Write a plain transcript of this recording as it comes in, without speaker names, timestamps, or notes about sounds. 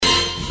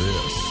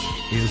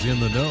is in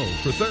the know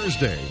for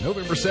Thursday,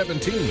 November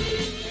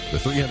 17th, the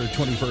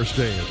 321st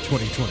day of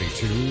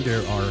 2022.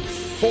 There are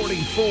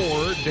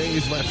 44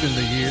 days left in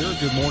the year.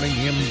 Good morning,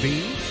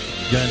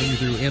 MB. Guiding you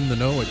through In the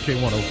Know at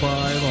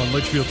K105 on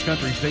Litchfield's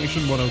Country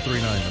Station,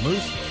 103.9 The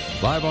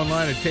Moose. Live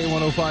online at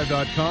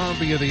K105.com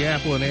via the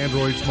Apple and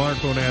Android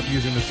smartphone app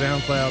using the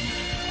SoundCloud,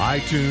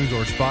 iTunes,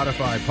 or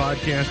Spotify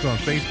podcast, on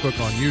Facebook,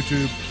 on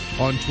YouTube,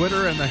 on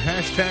Twitter, and the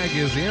hashtag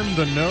is In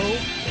the Know.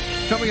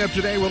 Coming up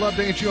today, we'll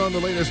update you on the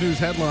latest news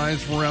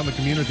headlines from around the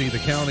community, the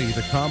county,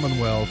 the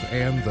Commonwealth,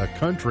 and the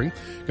country.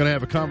 Going to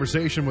have a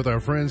conversation with our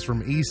friends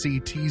from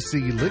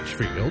ECTC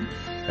Litchfield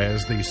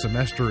as the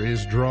semester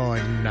is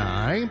drawing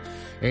nigh.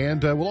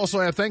 And we'll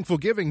also have Thankful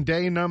Giving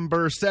Day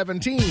number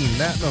 17.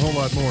 That and a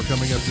whole lot more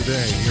coming up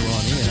today here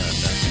on In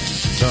the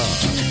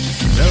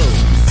Know.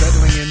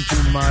 Settling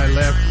into my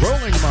left,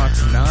 rolling Mach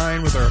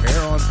 9 with her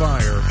hair on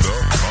fire,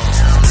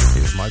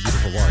 is my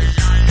beautiful wife,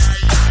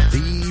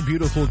 the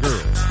beautiful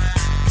girl.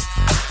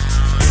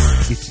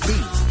 It's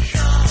Speech.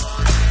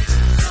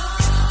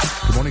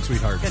 Good morning,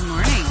 sweetheart. Good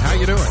morning. How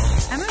you doing?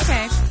 I'm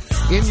okay.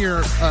 In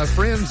your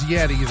Friends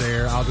Yeti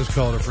there, I'll just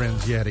call it a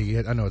Friends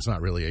Yeti. I know it's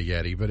not really a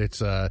Yeti, but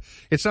it's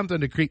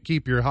something to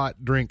keep your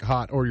hot drink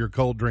hot or your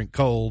cold drink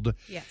cold.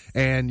 Yes.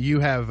 And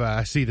you have,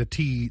 I see the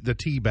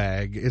tea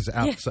bag is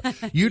outside.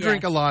 You Yes.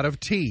 drink a lot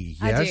of tea,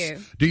 yes? I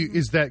do.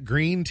 Is that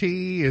green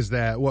tea?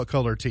 What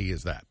color tea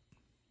is that?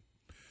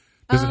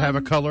 Does it have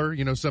a color?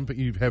 You know,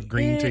 you have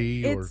green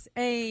tea. It's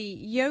a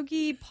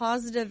Yogi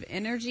Positive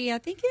Energy. I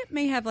think it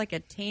may have like a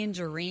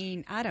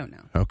tangerine. I don't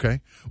know.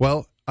 Okay.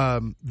 Well,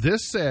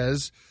 this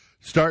says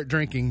start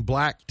drinking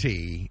black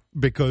tea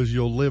because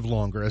you'll live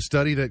longer. A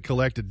study that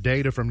collected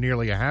data from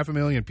nearly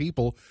 500,000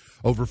 people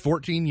over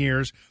 14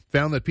 years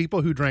found that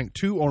people who drank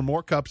 2 or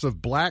more cups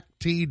of black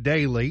tea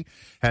daily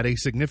had a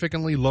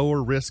significantly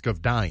lower risk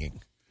of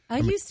dying. I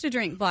used to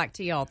drink black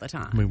tea all the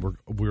time. I mean,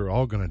 we're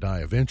all going to die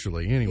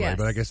eventually anyway, Yes,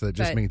 but I guess that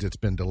just means it's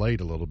been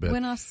delayed a little bit.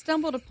 When I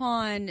stumbled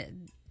upon,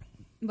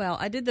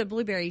 I did the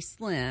Blueberry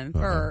Slim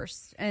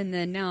first, and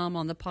then now I'm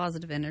on the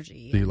Positive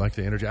Energy. Do you like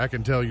the energy? I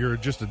can tell you're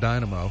just a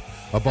dynamo,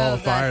 a ball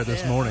of fire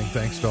this morning,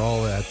 thanks to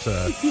all that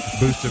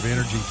boost of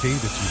energy tea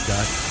that you've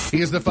got.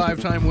 He is the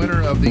 5-time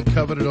winner of the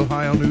coveted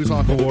Ohio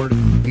Newshawk Award.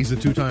 He's a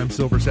 2-time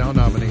Silver Sound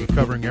nominee,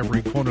 covering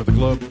every corner of the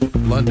globe: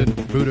 London,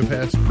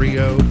 Budapest,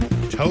 Rio,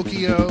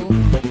 Tokyo,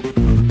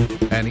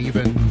 and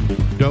even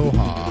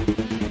Doha.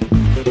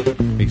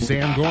 He's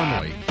Sam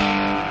Gormley.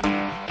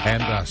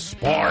 And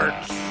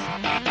sports.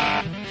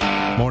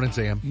 Morning,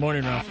 Sam.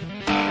 Morning, Ralph.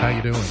 How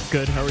you doing?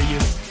 Good. How are you?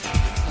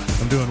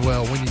 I'm doing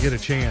well. When you get a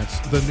chance,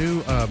 the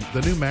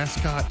new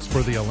mascots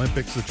for the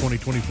Olympics, the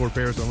 2024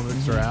 Paris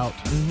Olympics, are out.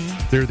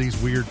 Mm-hmm. They're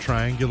these weird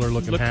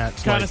triangular-looking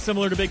hats, kind of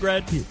similar to Big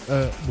Red.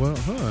 I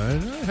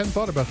hadn't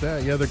thought about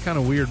that. Yeah, they're kind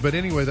of weird. But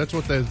anyway, that's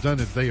what they've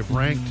done. Is they have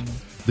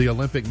ranked the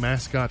Olympic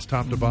mascots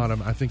top to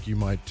bottom. I think you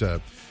might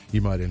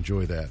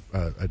enjoy that.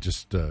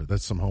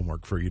 That's some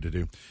homework for you to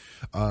do,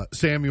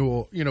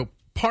 Samuel. You know,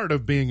 part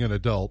of being an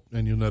adult,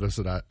 and you'll notice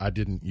that I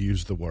didn't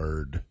use the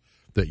word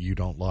that you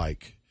don't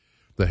like,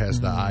 that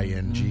has the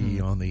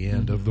ing on the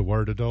end of the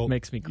word adult.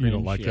 Makes me cringe. You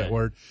don't like that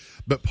word.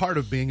 But part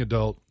of being an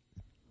adult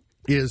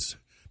is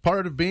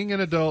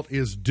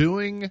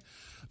doing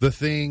the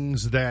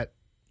things that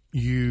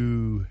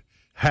you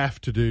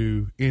have to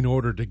do in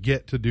order to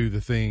get to do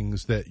the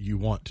things that you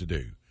want to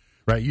do.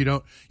 Right? You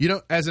don't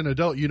as an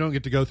adult, you don't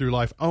get to go through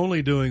life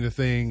only doing the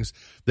things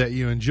that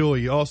you enjoy.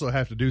 You also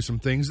have to do some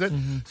things that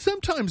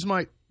sometimes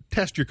might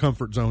test your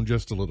comfort zone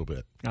just a little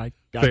bit. I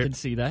can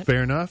see that.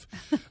 Fair enough.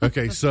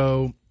 Okay,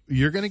 so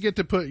you're going to get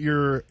to put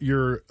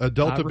your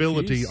adult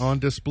ability on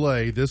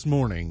display this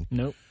morning.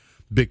 Nope.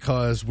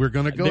 Because we're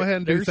going to go ahead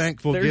and do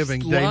Thankful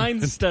Giving Day. There's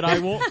lines that I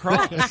won't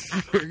cross.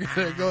 We're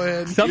going to go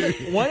ahead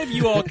and one of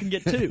you all can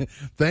get 2.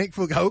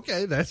 Thankful.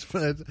 Okay, that's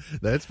fine.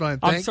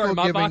 I'm sorry,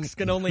 my box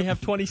can only have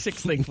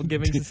 26 Thankful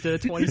Givings instead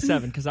of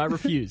 27 because I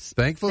refuse.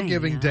 Thankful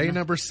Giving Day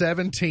number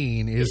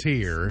 17 is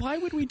here. Why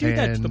would we do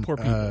that to the poor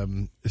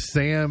people?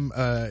 Sam,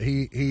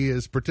 he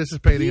is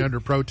participating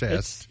under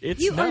protest.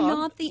 You are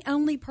not the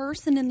only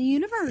person in the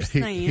universe,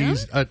 Sam.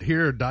 He's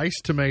here are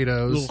diced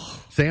tomatoes. Ugh.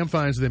 Sam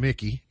finds them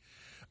icky.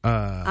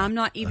 I'm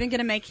not even going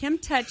to make him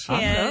touch his.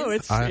 No,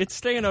 it's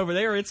staying over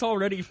there. It's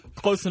already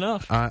close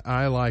enough.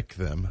 I like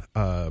them.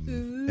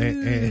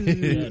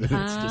 It's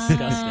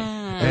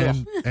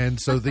disgusting.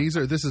 And so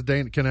this is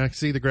day. Can I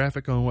see the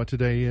graphic on what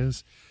today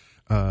is?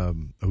 Yeah,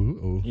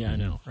 I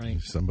know. Right.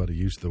 Somebody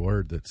used the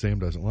word that Sam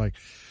doesn't like.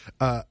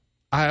 By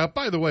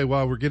the way,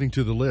 while we're getting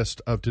to the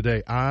list of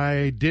today,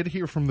 I did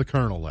hear from the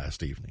Colonel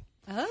last evening.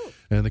 Oh.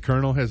 And the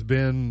Colonel had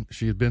been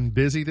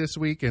busy this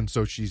week, and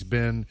so she's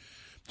been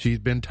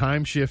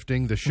time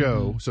shifting the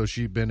show, so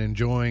she's been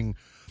enjoying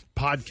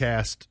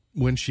podcast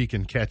when she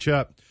can catch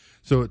up.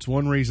 So it's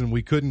one reason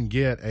we couldn't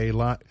get a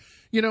lot.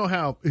 You know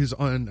how is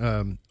on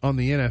the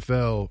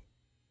NFL?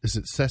 Is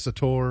it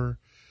Cessator?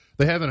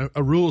 They have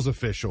a rules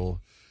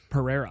official,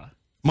 Pereira.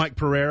 Mike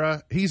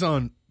Pereira, he's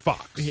on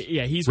Fox.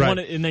 Yeah, he's right. one,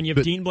 and then you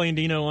have Dean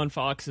Blandino on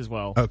Fox as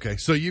well. Okay,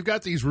 so you've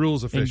got these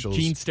rules officials.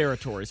 And Gene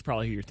Steratore is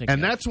probably who you're thinking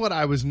and of. that's what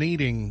I was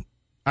needing.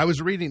 I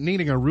was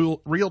needing a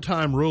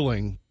real-time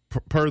ruling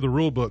per the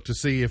rule book to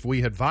see if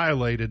we had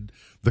violated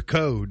the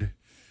code.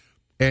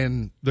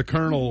 And the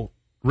colonel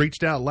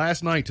reached out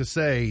last night to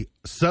say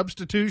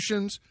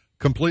substitutions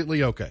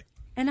completely okay.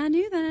 And I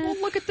knew that.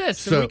 Well, look at this.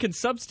 So we can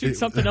substitute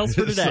something else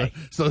for today.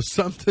 So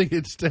something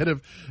instead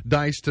of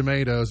diced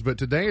tomatoes. But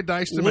today at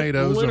diced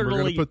tomatoes, and we're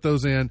going to put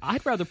those in.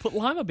 I'd rather put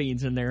lima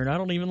beans in there, and I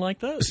don't even like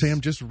those. Sam,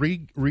 just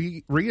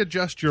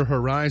readjust your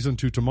horizon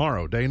to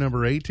tomorrow. Day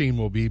number 18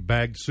 will be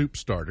bagged soup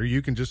starter.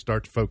 You can just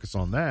start to focus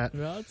on that.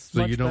 Well,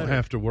 so you don't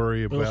have to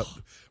worry about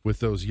with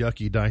those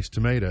yucky diced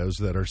tomatoes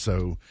that are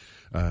so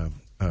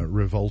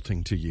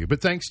revolting to you. But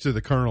thanks to the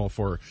colonel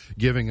for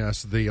giving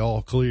us the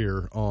all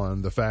clear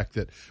on the fact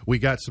that we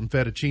got some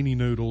fettuccine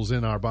noodles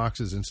in our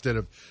boxes instead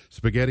of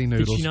spaghetti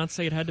noodles. Did she not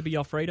say it had to be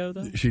Alfredo,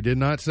 though? She did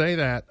not say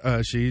that.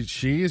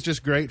 She is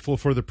just grateful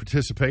for the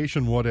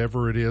participation,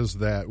 whatever it is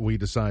that we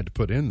decide to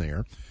put in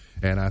there.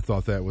 And I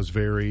thought that was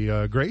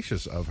very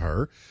gracious of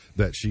her,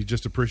 that she's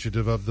just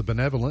appreciative of the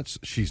benevolence.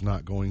 She's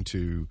not going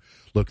to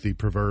look the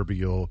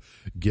proverbial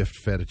gift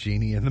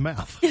fettuccine in the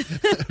mouth.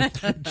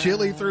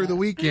 Chilly through the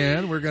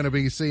weekend. We're going to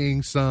be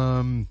seeing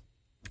some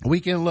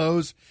weekend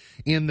lows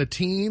in the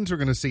teens. We're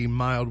going to see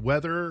mild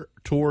weather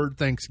toward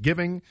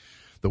Thanksgiving.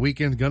 The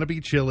weekend's going to be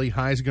chilly.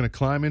 Highs are going to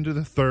climb into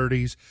the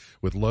 30s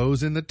with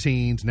lows in the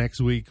teens. Next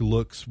week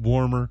looks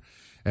warmer.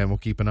 And we'll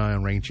keep an eye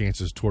on rain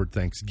chances toward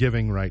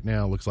Thanksgiving. Right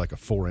now, looks like a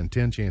 4 in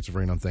 10 chance of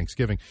rain on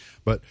Thanksgiving.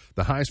 But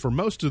the highs for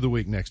most of the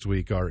week next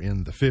week are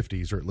in the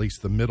 50s, or at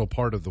least the middle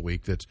part of the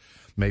week that's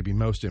maybe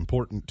most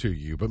important to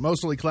you. But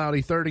mostly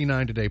cloudy,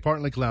 39 today,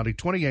 partly cloudy,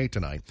 28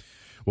 tonight.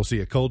 We'll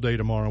see a cold day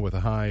tomorrow with a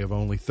high of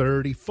only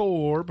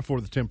 34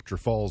 before the temperature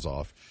falls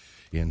off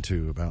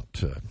into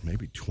about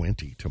maybe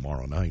 20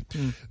 tomorrow night.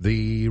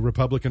 The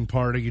Republican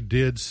Party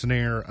did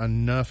snare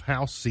enough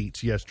House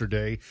seats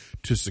yesterday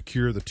to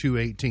secure the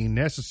 218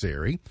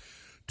 necessary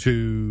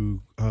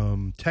to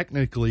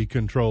technically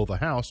control the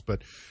House.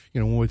 But,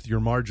 you know, with your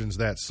margins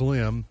that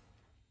slim,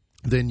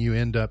 then you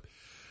end up,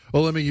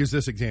 well, let me use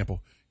this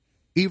example.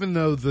 Even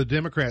though the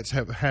Democrats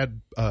have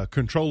had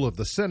control of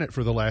the Senate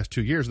for the last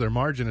 2 years, their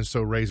margin is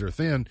so razor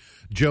thin.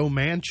 Joe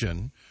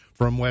Manchin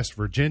from West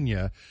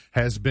Virginia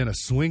has been a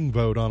swing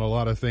vote on a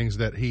lot of things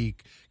that he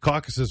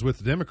caucuses with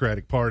the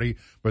Democratic Party,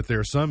 but there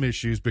are some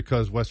issues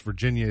because West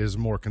Virginia is a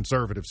more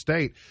conservative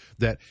state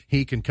that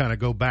he can kind of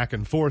go back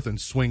and forth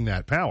and swing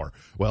that power.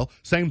 Well,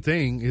 same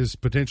thing is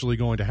potentially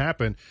going to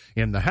happen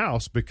in the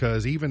House,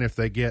 because even if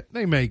they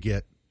may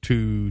get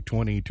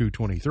 220,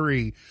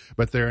 223,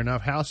 but there are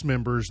enough House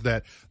members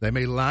that they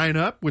may line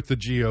up with the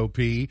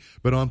GOP,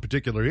 but on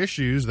particular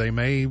issues they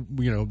may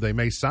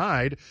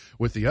side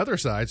with the other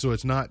side. So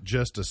it's not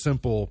just a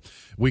simple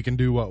we can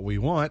do what we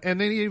want. And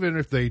then even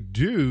if they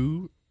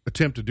do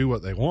attempt to do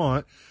what they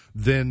want,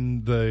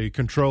 then the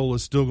control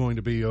is still going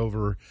to be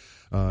over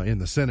in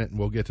the Senate, and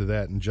we'll get to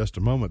that in just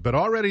a moment. But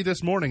already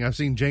this morning, I've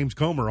seen James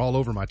Comer all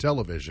over my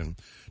television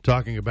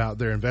talking about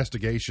their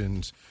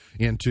investigations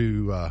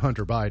into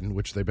Hunter Biden,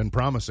 which they've been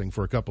promising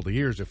for a couple of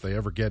years if they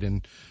ever get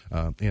in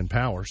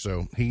power.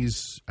 So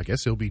I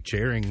guess he'll be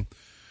chairing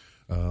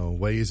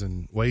Ways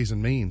and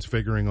Means,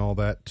 figuring all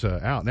that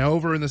out. Now,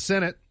 over in the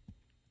Senate,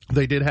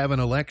 they did have an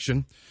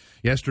election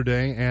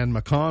yesterday, and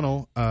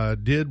McConnell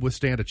did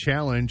withstand a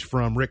challenge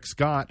from Rick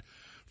Scott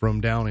from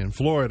down in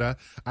Florida.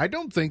 I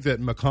don't think that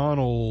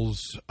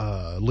McConnell's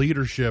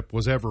leadership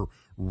was ever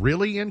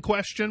really in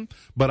question,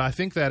 but I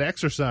think that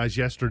exercise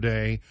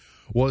yesterday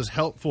was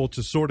helpful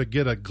to sort of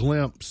get a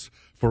glimpse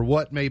for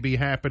what may be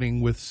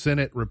happening with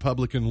Senate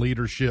Republican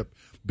leadership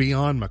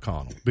beyond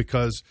McConnell,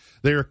 because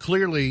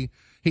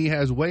he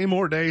has way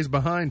more days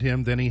behind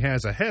him than he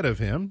has ahead of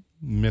him.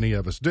 Many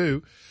of us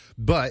do,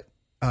 but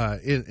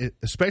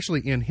especially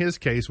in his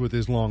case with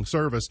his long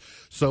service.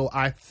 So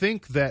I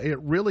think that it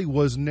really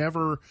was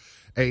never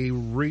a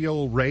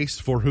real race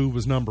for who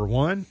was number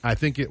one. I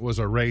think it was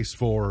a race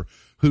for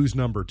who's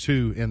number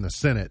two in the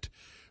Senate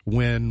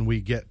when we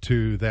get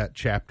to that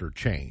chapter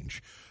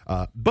change.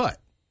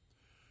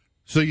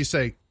 So you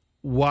say,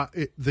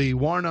 the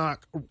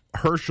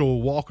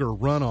Warnock-Herschel-Walker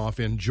runoff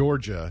in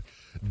Georgia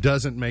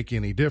doesn't make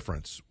any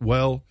difference.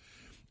 Well,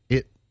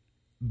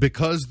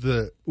 because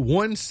the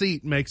one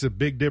seat makes a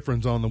big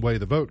difference on the way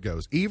the vote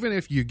goes. Even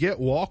if you get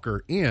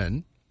Walker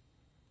in,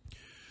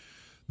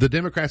 the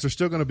Democrats are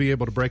still going to be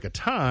able to break a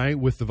tie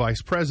with the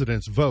vice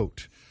president's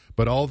vote.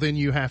 But all then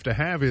you have to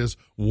have is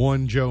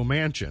one Joe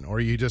Manchin, or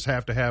you just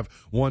have to have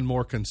one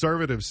more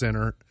conservative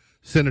senator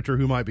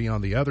who might be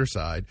on the other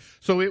side.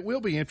 So it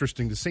will be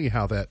interesting to see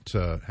how that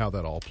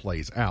all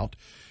plays out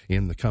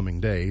in the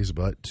coming days.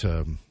 But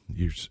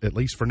at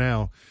least for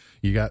now,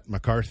 you got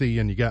McCarthy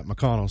and you got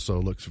McConnell, so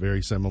it looks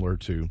very similar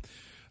to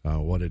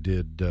what it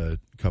did a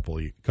couple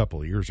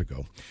of years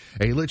ago.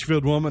 A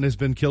Litchfield woman has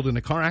been killed in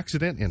a car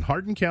accident in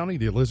Hardin County.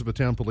 The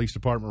Elizabethtown Police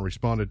Department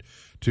responded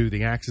to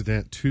the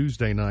accident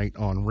Tuesday night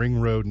on Ring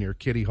Road near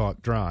Kitty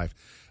Hawk Drive.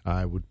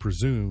 I would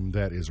presume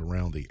that is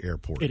around the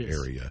airport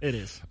area. It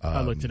is.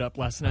 I looked it up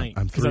last night.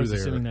 I'm through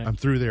there. I'm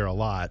through there a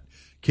lot.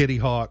 Kitty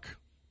Hawk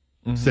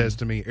says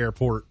to me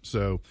airport,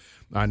 so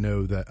I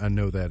know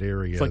that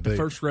area. It's like the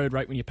first road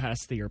right when you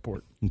pass the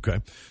airport. Okay.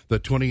 The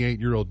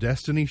 28-year-old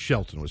Destiny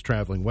Shelton was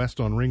traveling west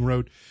on Ring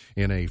Road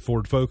in a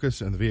Ford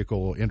Focus, and the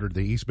vehicle entered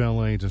the eastbound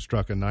lanes and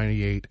struck a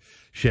 98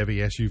 Chevy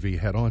SUV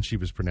head-on. She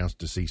was pronounced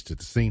deceased at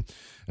the scene.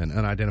 An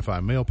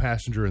unidentified male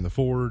passenger in the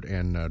Ford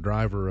and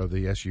driver of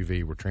the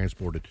SUV were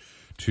transported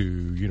to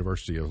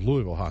University of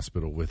Louisville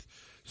Hospital with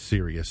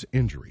serious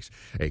injuries.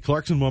 A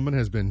Clarkson woman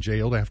has been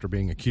jailed after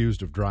being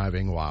accused of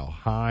driving while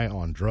high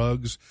on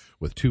drugs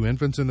with 2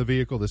 infants in the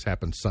vehicle. This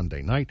happened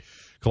Sunday night.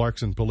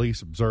 Clarkson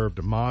police observed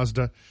a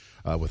Mazda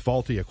with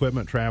faulty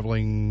equipment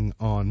traveling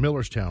on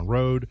Millerstown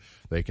Road.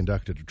 They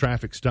conducted a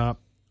traffic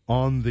stop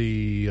on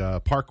the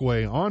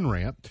Parkway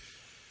on-ramp.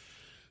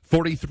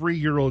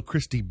 43-year-old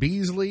Christy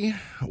Beasley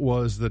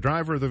was the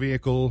driver of the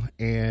vehicle,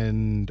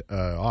 and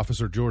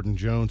Officer Jordan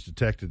Jones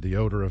detected the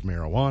odor of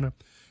marijuana.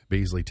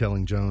 Beasley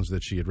telling Jones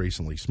that she had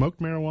recently smoked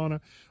marijuana.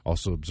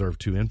 Also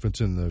observed 2 infants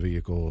in the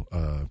vehicle,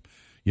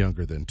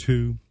 younger than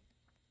 2.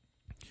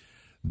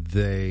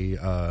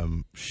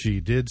 She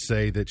did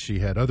say that she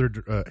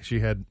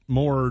had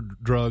more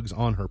drugs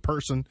on her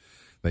person.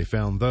 They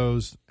found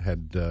those.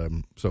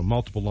 So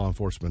multiple law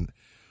enforcement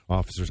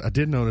officers. I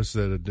did notice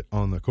that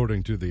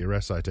according to the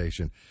arrest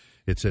citation,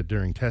 it said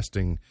during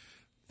testing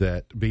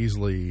that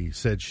Beasley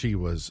said she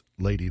was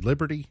Lady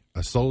Liberty,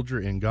 a soldier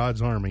in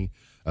God's Army,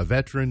 a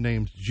veteran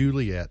named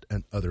Juliet,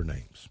 and other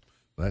names.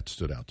 That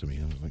stood out to me.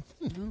 I was like,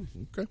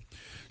 okay.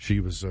 She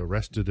was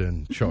arrested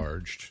and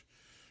charged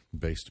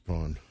based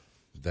upon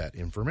that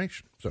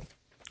information. So,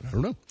 I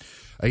don't know.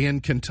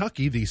 In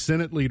Kentucky, the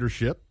Senate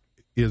leadership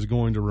is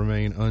going to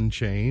remain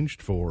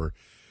unchanged for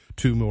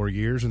 2 more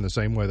years in the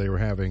same way they were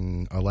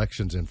having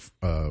elections in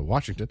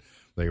Washington.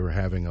 They were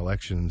having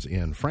elections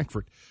in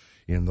Frankfort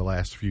in the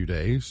last few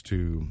days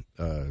to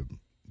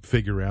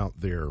figure out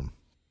their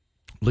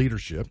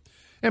leadership.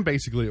 And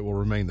basically, it will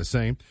remain the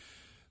same.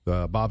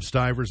 Bob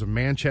Stivers of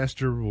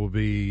Manchester will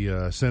be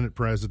Senate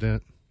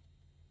president.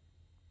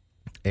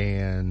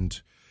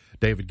 And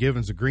David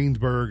Givens of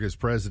Greensburg is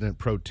president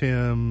pro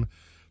tem.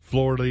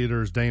 Floor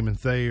leaders Damon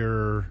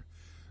Thayer,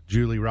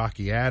 Julie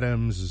Rocky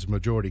Adams is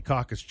majority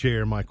caucus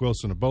chair. Mike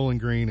Wilson of Bowling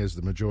Green is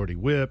the majority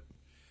whip.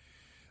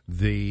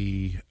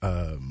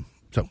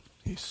 So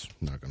he's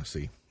not going to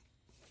see.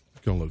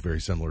 It's going to look very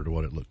similar to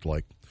what it looked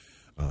like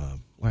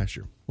last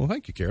year. Well,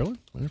 thank you, Carolyn.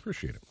 I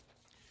appreciate it.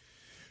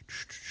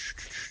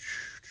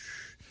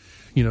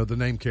 You know, the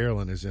name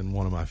Carolyn is in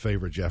one of my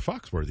favorite Jeff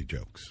Foxworthy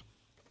jokes,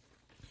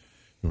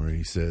 where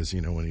he says,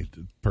 you know, when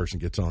the person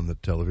gets on the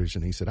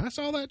television, he said, I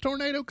saw that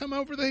tornado come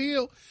over the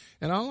hill,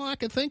 and all I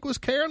could think was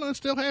Carolyn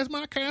still has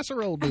my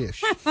casserole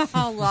dish.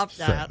 I love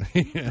that. So,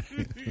 yeah,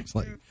 it's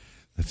like,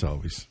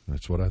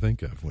 that's what I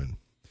think of when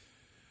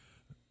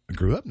I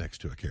grew up next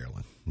to a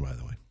Carolyn, by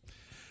the way.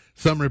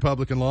 Some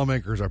Republican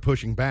lawmakers are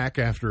pushing back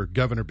after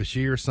Governor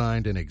Beshear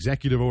signed an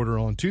executive order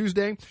on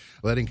Tuesday,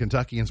 letting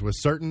Kentuckians with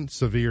certain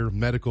severe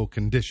medical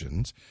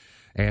conditions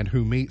and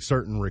who meet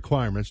certain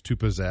requirements to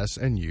possess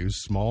and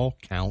use small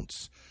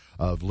counts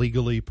of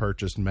legally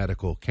purchased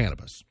medical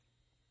cannabis.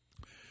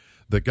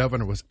 The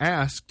governor was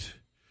asked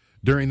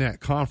during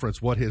that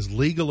conference what his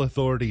legal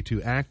authority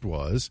to act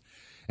was,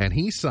 and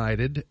he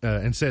cited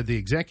and said the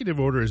executive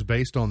order is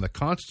based on the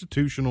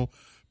constitutional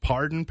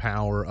pardon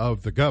power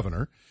of the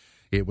governor.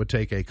 It would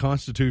take a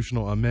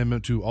constitutional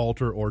amendment to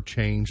alter or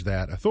change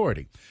that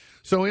authority.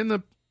 So in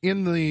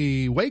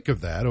the wake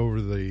of that, over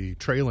the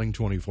trailing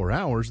 24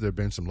 hours, there have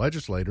been some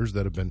legislators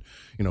that have been,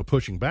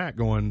 pushing back,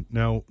 going,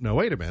 no,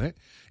 wait a minute.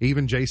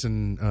 Even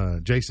Jason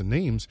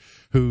Nemes,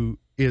 who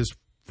is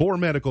for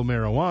medical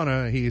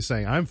marijuana, he is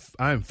saying,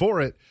 I'm for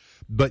it,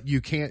 but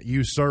you can't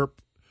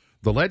usurp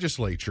the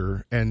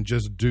legislature and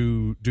just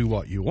do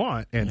what you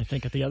want. And I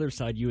think at the other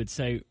side, you would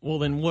say, well,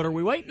 then what are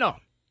we waiting on?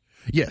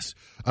 Yes.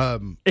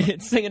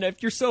 It's saying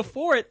if you're so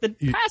for it, then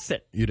pass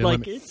it. You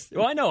didn't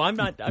I know. I'm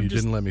not.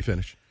 Didn't let me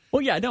finish.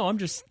 Well, yeah, no, I'm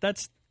just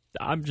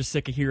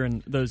sick of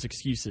hearing those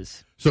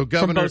excuses. So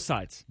from both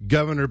sides.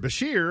 Governor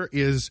Beshear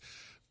is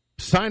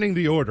signing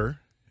the order,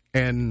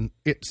 and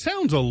it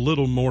sounds a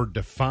little more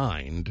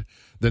defined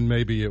than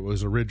maybe it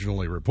was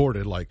originally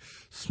reported, like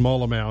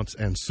small amounts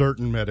and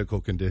certain medical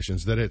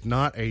conditions, that it's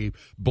not a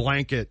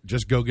blanket,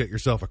 just go get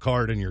yourself a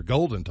card and you're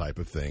golden type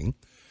of thing.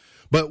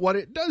 But what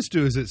it does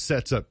do is it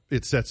sets up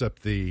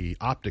the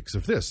optics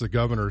of this. The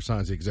governor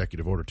signs the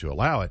executive order to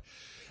allow it,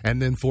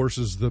 and then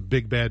forces the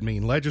big bad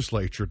mean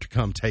legislature to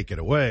come take it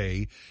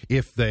away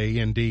if they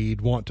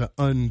indeed want to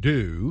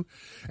undo.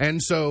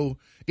 And so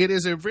it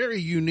is a very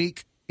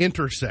unique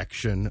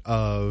intersection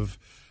of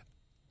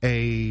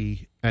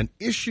an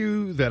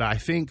issue that I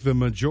think the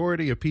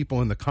majority of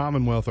people in the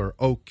Commonwealth are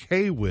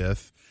okay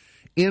with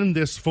in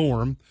this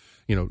form.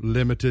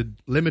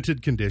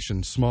 limited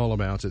conditions, small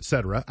amounts,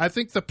 etc. I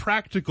think the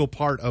practical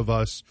part of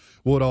us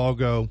would all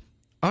go,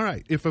 all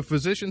right, if a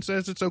physician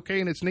says it's okay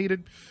and it's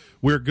needed,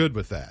 we're good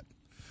with that.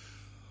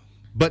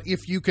 But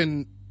if you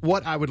can,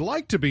 what I would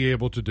like to be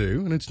able to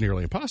do, and it's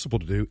nearly impossible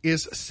to do,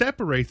 is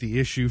separate the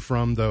issue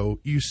from, though,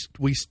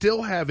 we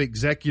still have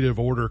executive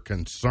order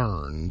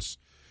concerns.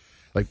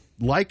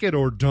 Like it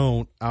or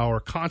don't, our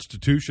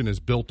Constitution is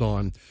built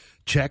on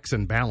checks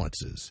and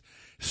balances.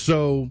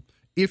 So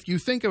if you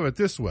think of it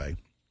this way,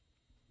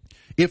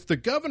 if the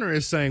governor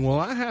is saying, well,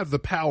 I have the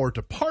power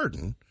to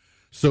pardon,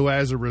 so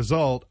as a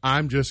result,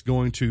 I'm just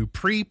going to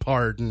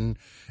pre-pardon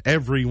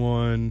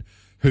everyone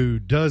who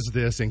does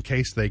this in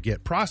case they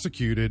get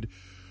prosecuted,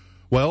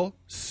 well,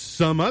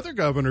 some other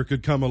governor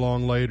could come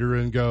along later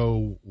and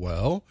go,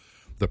 well,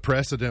 the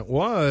precedent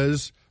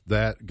was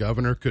that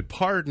governor could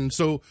pardon.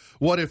 So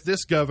what if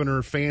this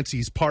governor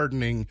fancies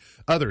pardoning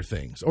other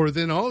things? Or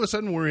then all of a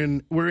sudden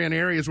we're in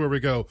areas where we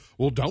go,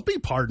 well, don't be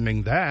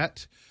pardoning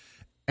that.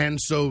 And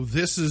so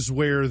this is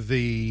where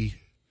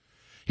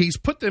he's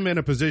put them in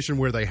a position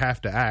where they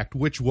have to act,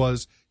 which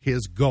was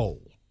his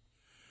goal.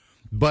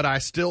 But I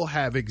still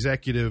have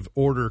executive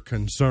order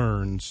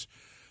concerns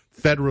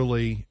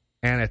federally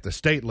and at the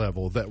state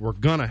level that we're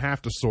going to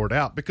have to sort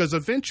out, because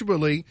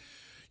eventually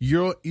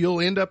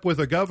you'll end up with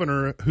a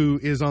governor who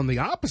is on the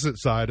opposite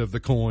side of the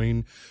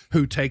coin,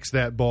 who takes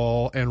that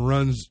ball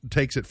and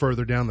takes it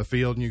further down the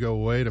field, and you go,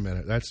 wait a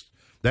minute, that's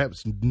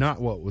not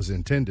what was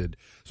intended.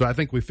 So I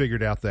think we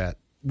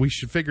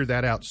should figure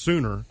that out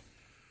sooner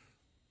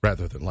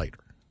rather than later.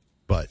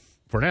 But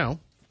for now,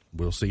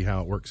 we'll see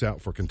how it works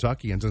out for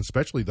Kentuckians, and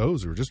especially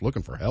those who are just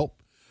looking for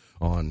help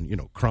on,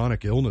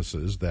 chronic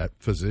illnesses that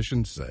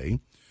physicians say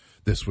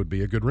this would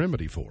be a good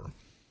remedy for.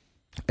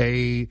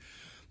 A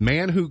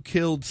man who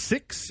killed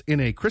 6 in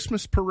a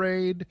Christmas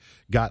parade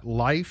got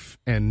life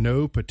and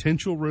no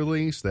potential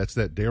release. That's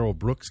that Darrell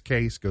Brooks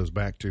case, goes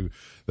back to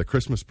the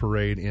Christmas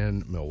parade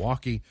in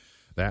Milwaukee.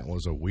 That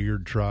was a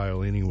weird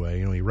trial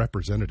anyway. He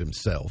represented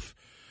himself.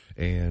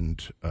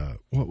 And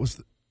what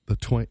was the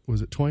Twain?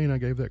 Was it Twain I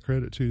gave that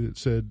credit to that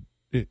said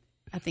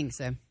I think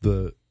so.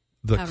 The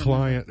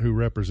client who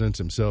represents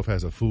himself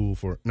has a fool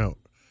for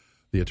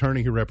the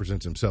attorney who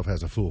represents himself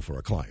has a fool for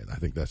a client. I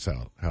think that's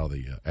how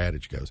the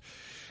adage goes.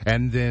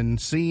 And then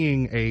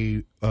seeing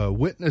a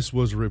witness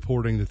was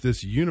reporting that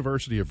this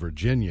University of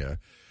Virginia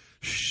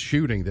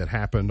shooting that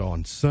happened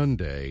on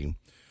Sunday,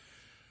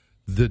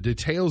 the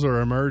details are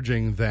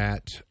emerging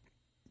that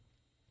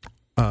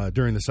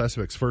during the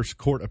suspect's first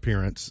court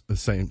appearance, the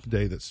same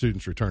day that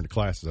students returned to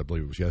classes, I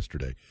believe it was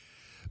yesterday,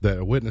 that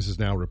a witness is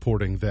now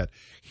reporting that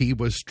he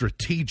was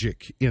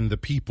strategic in the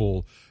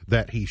people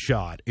that he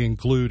shot,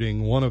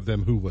 including one of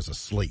them who was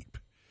asleep.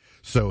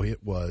 So he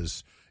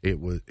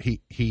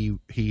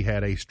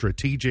had a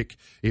strategic,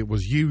 it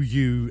was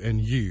you, and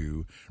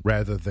you,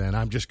 rather than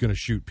I'm just going to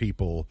shoot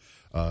people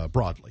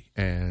broadly.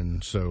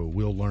 And so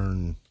we'll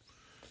learn,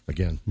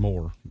 again,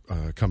 more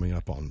coming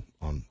up on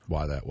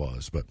why that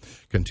was. But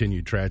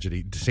continued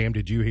tragedy. Sam,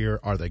 did you hear,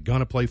 are they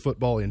going to play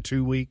football in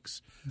 2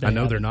 weeks? I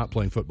know they're not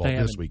playing football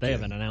this weekend. They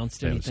haven't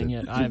announced anything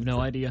yet. I have no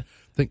idea.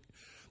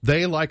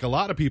 They, like a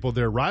lot of people,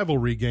 their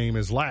rivalry game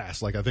is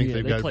last. Like I think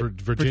they've got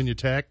Virginia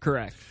Tech.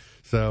 Correct.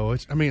 So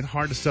it's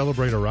hard to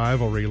celebrate a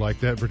rivalry like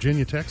that.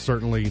 Virginia Tech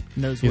certainly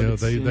knows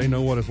they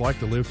know what it's like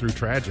to live through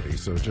tragedy.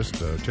 So just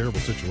a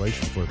terrible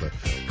situation for the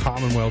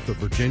Commonwealth of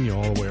Virginia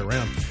all the way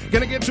around.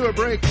 Going to get to a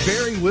break.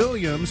 Barry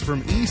Williams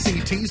from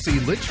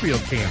ECTC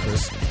Litchfield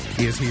campus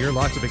is here.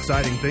 Lots of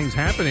exciting things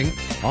happening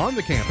on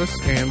the campus,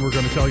 and we're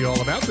going to tell you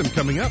all about them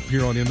coming up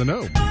here on In the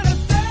Know.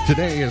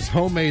 Today is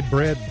Homemade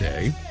Bread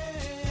Day.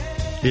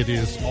 It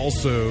is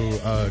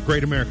also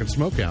Great American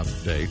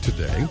Smokeout Day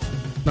today.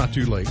 Not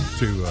too late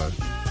to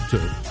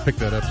pick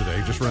that up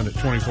today. Just run it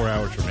 24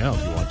 hours from now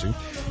if you want to.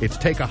 It's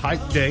Take a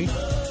Hike Day,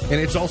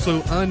 and it's also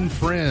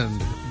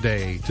Unfriend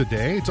Day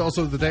today. It's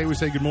also the day we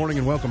say good morning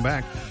and welcome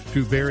back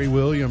to Barry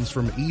Williams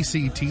from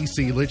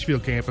ECTC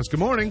Litchfield campus. Good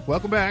morning.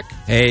 Welcome back.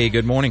 Hey,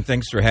 good morning.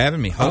 Thanks for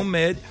having me.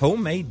 Homemade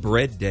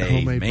Bread Day.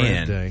 Homemade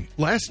Bread Day.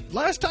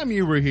 Last time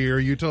you were here,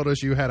 you told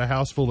us you had a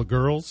house full of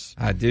girls.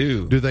 I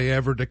do. Do they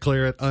ever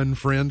declare it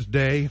Unfriend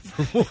Day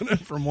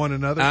from one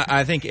another?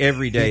 I think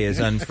every day is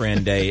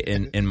Unfriend Day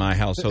in my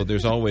household.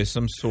 There's always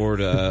some sort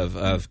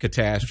of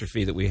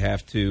catastrophe that we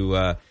have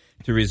to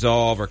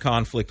resolve, or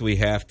conflict we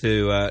have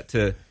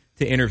to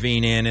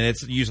intervene in, and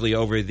it's usually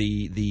over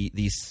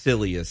the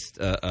silliest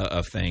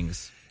of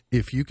things.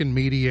 If you can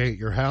mediate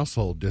your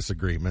household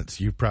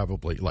disagreements, you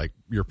probably, like,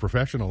 your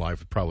professional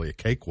life is probably a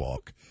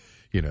cakewalk.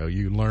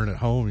 You learn at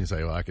home, you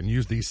say, well, I can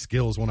use these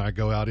skills when I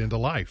go out into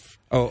life.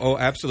 Oh,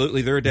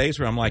 absolutely. There are days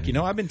where I'm like,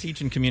 I've been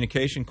teaching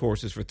communication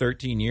courses for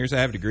 13 years. I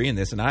have a degree in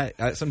this, and I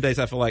some days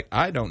I feel like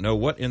I don't know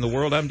what in the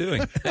world I'm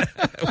doing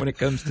when it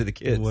comes to the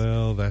kids.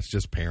 Well, that's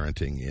just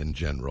parenting in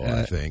general,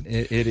 I think.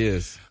 It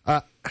is.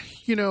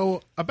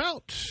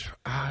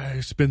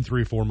 It's been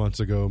 3 or 4 months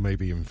ago,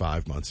 maybe even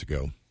 5 months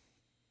ago,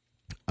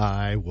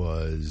 I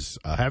was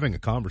having a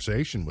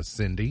conversation with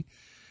Cindy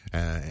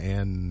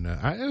And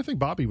I think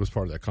Bobby was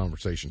part of that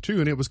conversation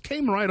too. And it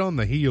came right on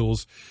the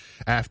heels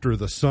after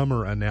the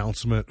summer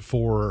announcement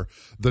for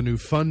the new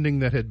funding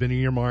that had been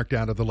earmarked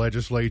out of the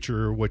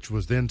legislature, which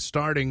was then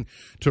starting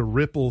to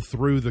ripple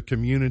through the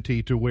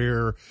community to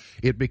where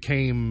it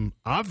became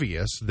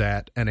obvious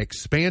that an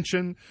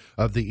expansion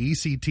of the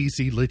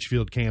ECTC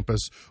Litchfield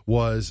campus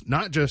was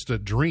not just a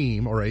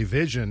dream or a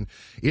vision,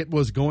 it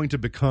was going to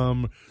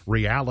become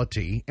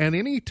reality. And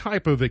any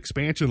type of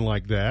expansion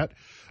like that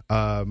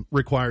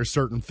requires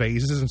certain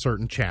phases and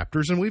certain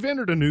chapters, and we've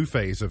entered a new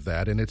phase of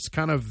that, and it's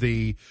kind of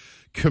the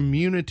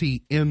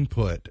community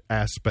input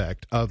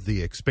aspect of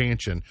the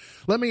expansion.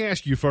 Let me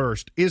ask you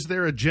first, is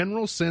there a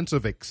general sense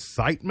of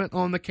excitement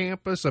on the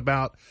campus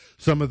about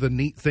some of the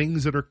neat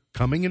things that are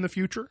coming in the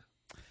future?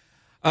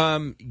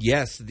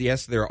 Yes,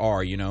 there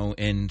are,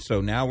 and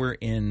so now we're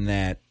in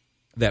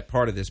that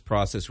part of this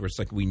process where it's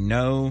like we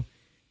know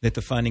that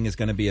the funding is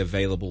going to be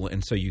available,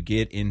 and so you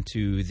get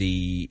into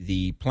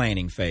the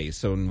planning phase.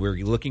 So when we're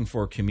looking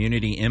for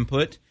community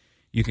input,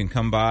 you can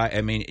come by.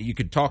 I mean, you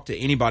could talk to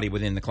anybody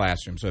within the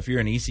classroom. So if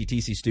you're an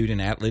ECTC student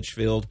at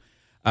Litchfield,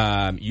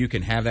 you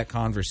can have that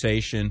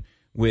conversation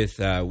with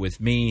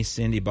me,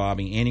 Cindy,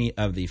 Bobby, any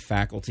of the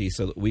faculty,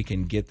 so that we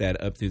can get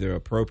that up through the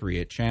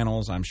appropriate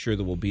channels. I'm sure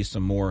there will be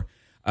some more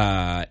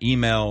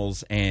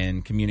emails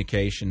and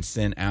communication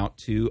sent out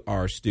to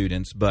our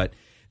students, but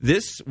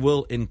this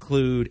will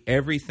include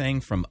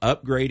everything from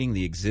upgrading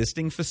the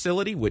existing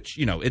facility, which,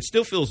 it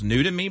still feels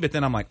new to me, but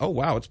then I'm like, oh,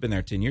 wow, it's been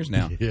there 10 years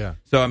now. Yeah.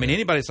 So, I mean,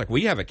 anybody's like,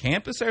 we have a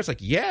campus there? It's like,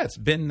 yeah, it's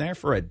been there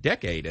for a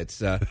decade. It's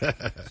so,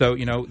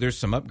 there's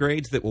some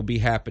upgrades that will be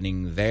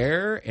happening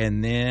there,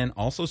 and then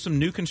also some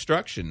new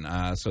construction.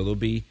 So there'll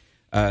be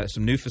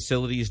some new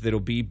facilities that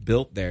will be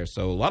built there.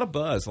 So a lot of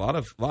buzz, a lot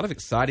of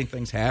exciting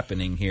things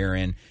happening here.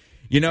 And,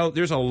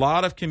 there's a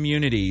lot of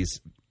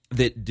communities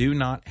that do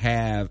not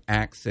have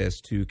access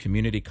to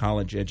community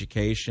college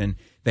education.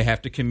 They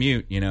have to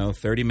commute,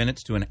 30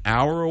 minutes to an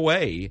hour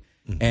away.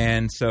 Mm-hmm.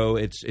 And so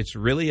it's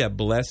really a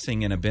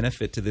blessing and a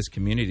benefit to this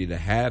community to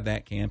have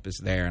that campus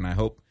there. And I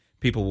hope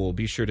people will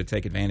be sure to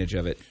take advantage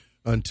of it.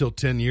 Until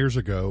 10 years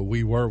ago,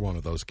 we were one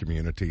of those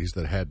communities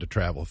that had to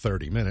travel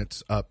 30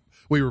 minutes up.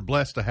 We were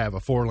blessed to have a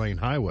 4-lane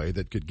highway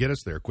that could get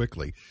us there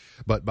quickly.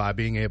 But by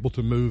being able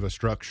to move a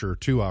structure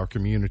to our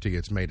community,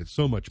 it's made it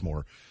so much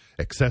more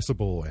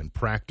accessible and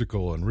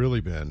practical, and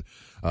really been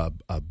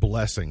a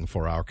blessing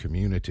for our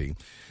community.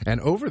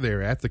 And over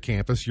there at the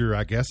campus, you're,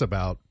 I guess,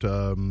 about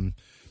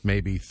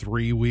maybe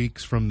 3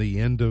 weeks from the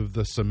end of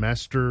the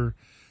semester.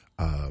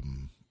 I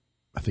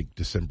think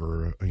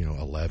December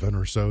 11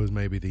 or so is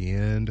maybe the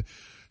end.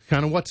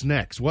 Kind of what's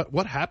next?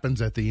 What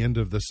happens at the end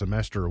of the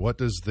semester? What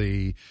does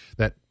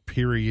that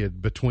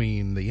period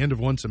between the end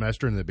of one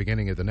semester and the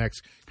beginning of the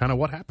next, kind of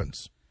what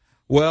happens?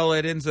 Well,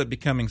 it ends up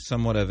becoming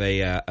somewhat of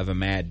a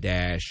mad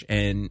dash,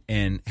 and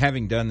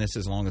having done this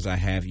as long as I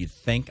have, you'd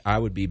think I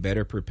would be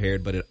better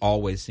prepared, but it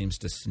always seems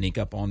to sneak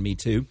up on me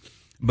too.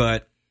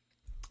 But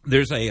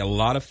there's a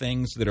lot of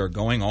things that are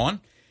going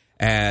on.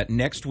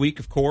 Next week,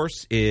 of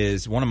course,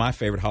 is one of my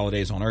favorite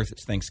holidays on earth.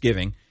 It's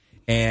Thanksgiving,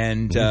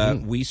 and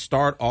we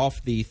start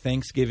off the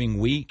Thanksgiving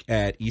week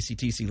at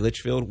ECTC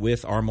Litchfield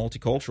with our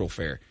multicultural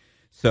fair.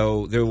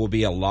 So there will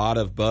be a lot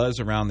of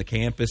buzz around the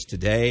campus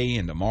today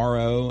and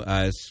tomorrow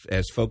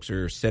as folks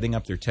are setting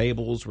up their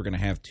tables. We're going to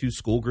have 2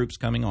 school groups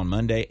coming on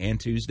Monday and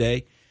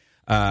Tuesday,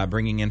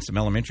 bringing in some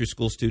elementary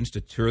school students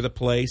to tour the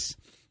place.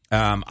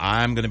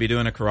 I'm going to be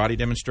doing a karate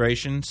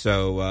demonstration,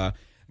 so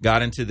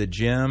got into the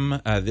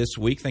gym this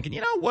week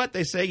thinking, what?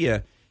 They say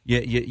you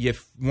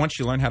once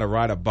you learn how to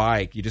ride a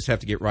bike, you just have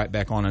to get right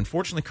back on.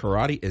 Unfortunately,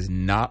 karate is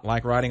not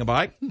like riding a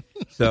bike.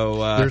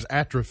 So there's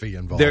atrophy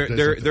involved.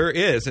 There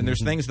is, and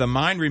there's things the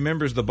mind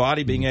remembers the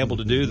body being able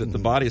to do that the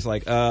body's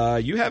like,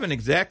 you haven't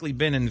exactly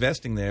been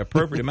investing the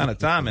appropriate amount of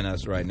time in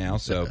us right now.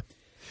 So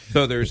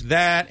there's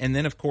that, and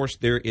then of course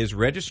there is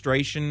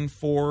registration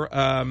for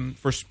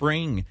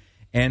spring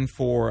and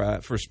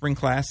for spring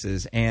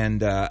classes,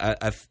 and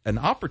an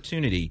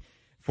opportunity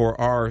for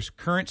our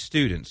current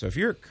students. So if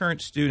you're a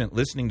current student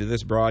listening to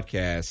this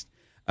broadcast,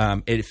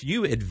 if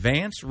you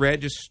advance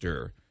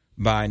register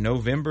by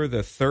November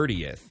the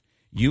 30th,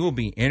 you will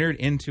be entered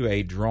into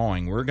a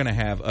drawing. We're going to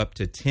have up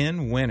to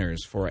 10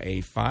 winners for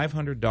a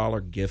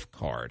 $500 gift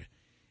card.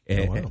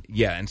 Oh, wow.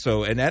 Yeah, and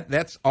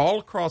that's all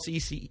across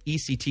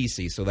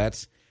ECTC. So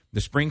that's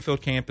the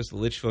Springfield campus, the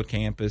Litchfield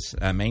campus,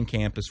 main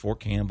campus, Fort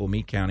Campbell,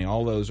 Meade County.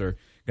 All those are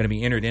going to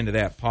be entered into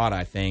that pot,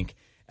 I think.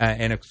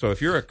 So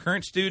if you're a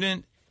current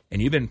student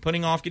and you've been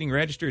putting off getting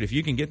registered, if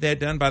you can get that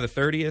done by the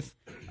 30th,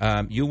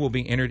 you will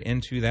be entered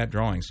into that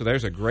drawing. So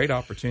there's a great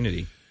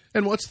opportunity.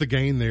 And what's the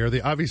gain there?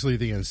 Obviously,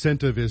 the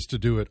incentive is to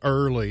do it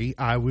early.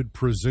 I would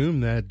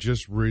presume that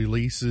just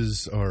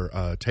releases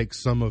or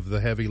takes some of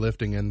the heavy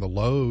lifting and the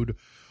load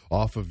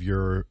off of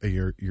your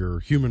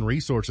human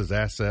resources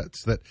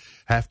assets that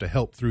have to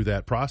help through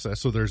that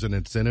process. So there's an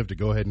incentive to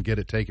go ahead and get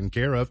it taken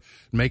care of,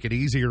 make it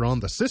easier on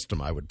the system,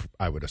 I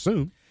would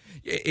assume.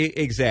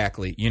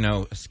 Exactly.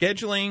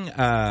 Scheduling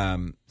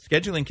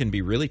can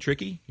be really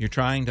tricky. You're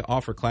trying to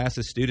offer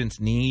classes students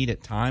need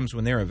at times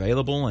when they're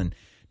available, and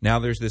now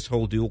there's this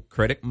whole dual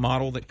credit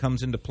model that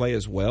comes into play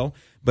as well.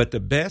 But the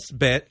best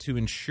bet to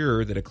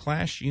ensure that a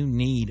class you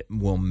need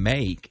will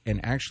make and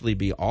actually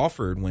be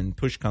offered when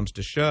push comes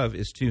to shove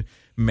is to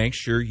make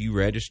sure you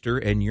register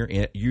and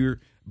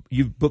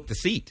you've booked a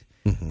seat.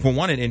 Mm-hmm. For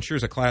one, it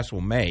ensures a class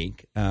will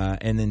make,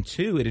 and then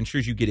two, it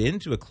ensures you get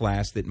into a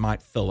class that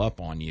might fill up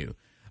on you.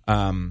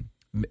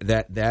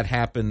 That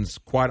happens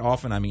quite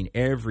often. I mean,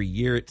 every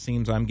year it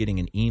seems I'm getting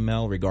an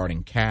email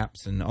regarding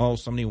caps and,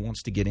 somebody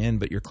wants to get in,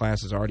 but your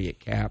class is already at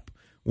cap.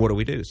 What do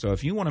we do? So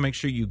if you want to make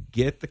sure you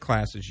get the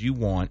classes you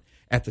want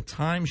at the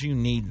times you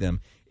need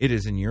them, it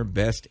is in your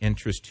best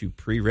interest to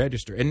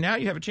pre-register. And now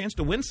you have a chance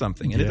to win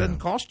something, and it doesn't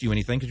cost you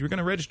anything because you're going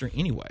to register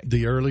anyway.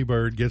 The early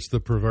bird gets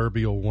the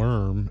proverbial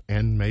worm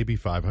and maybe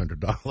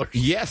 $500.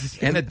 Yes,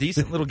 and a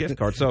decent little gift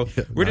card. So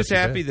we're just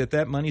happy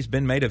that money's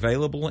been made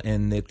available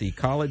and that the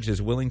college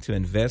is willing to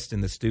invest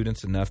in the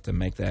students enough to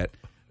make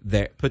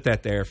put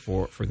that there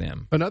for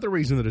them. Another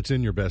reason that it's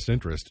in your best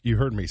interest, you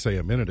heard me say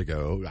a minute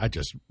ago, I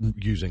just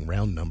using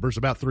round numbers,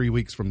 about 3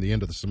 weeks from the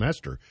end of the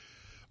semester.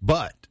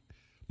 But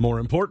more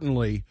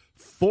importantly,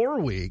 4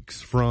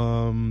 weeks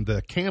from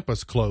the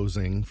campus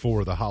closing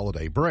for the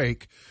holiday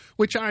break,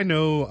 which I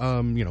know,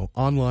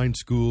 online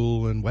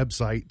school and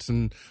websites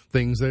and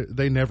things,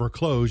 they never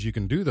close. You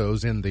can do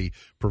those in the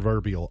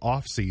proverbial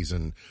off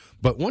season.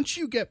 But once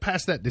you get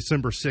past that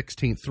December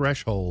 16th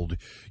threshold,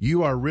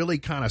 you are really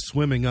kind of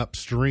swimming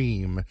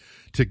upstream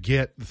to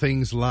get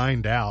things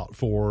lined out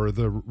for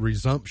the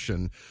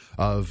resumption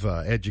of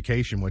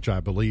education, which I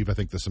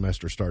think the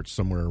semester starts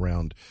somewhere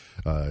around,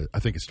 I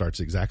think it starts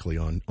exactly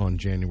on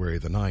January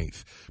the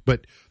 9th.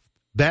 But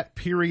that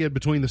period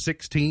between the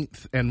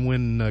 16th and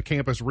when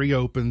campus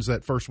reopens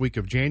that first week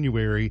of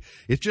January,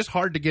 it's just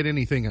hard to get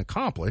anything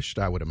accomplished,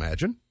 I would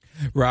imagine.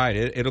 Right.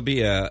 It'll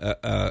be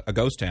a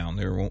ghost town.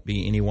 There won't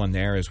be anyone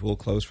there as we'll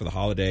close for the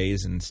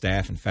holidays, and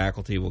staff and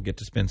faculty will get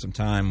to spend some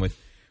time with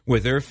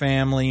their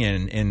family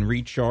and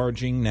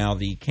recharging. Now,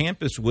 the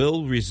campus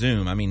will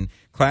resume. I mean,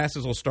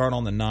 classes will start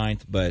on the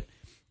 9th, but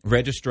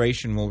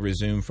registration will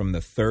resume from the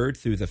 3rd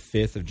through the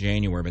 5th of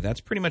January. But that's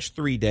pretty much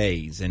 3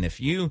 days. And if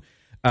you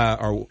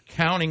are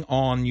counting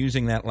on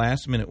using that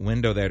last-minute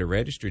window there to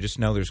register, just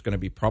know there's going to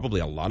be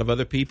probably a lot of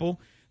other people.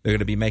 They're going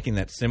to be making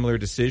that similar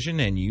decision,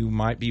 and you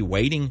might be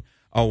waiting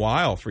a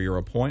while for your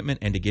appointment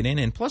and to get in.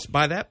 And plus,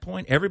 by that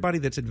point, everybody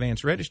that's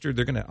advanced registered,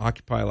 they're going to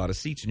occupy a lot of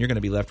seats, and you're going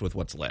to be left with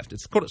what's left.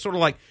 It's sort of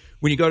like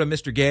when you go to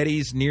Mr.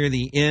 Getty's near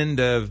the end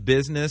of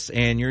business,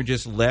 and you're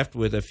just left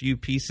with a few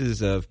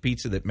pieces of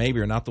pizza that maybe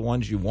are not the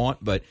ones you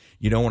want, but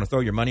you don't want to throw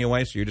your money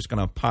away, so you're just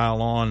going to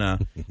pile on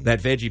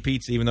that veggie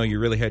pizza, even though you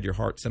really had your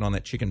heart set on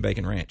that chicken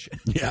bacon ranch.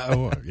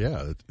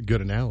 Yeah,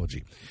 good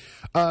analogy.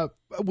 I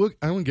want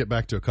to get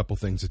back to a couple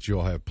things that you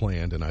all have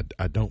planned, and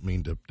I don't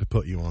mean to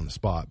put you on the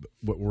spot,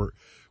 but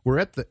we're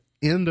at the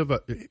end of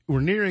we're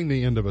nearing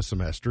the end of a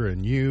semester,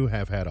 and you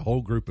have had a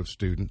whole group of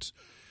students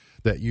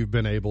that you've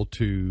been able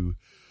to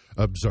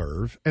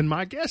observe. And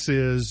my guess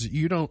is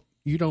you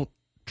don't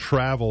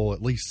travel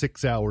at least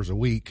 6 hours a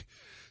week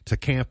to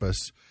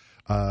campus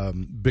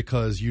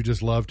because you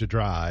just love to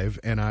drive,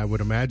 and I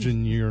would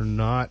imagine you're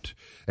not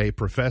a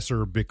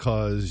professor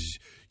because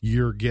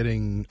you're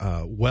getting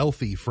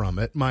wealthy from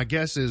it. My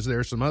guess is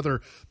there's some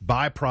other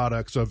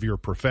byproducts of your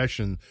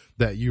profession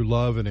that you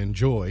love and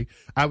enjoy.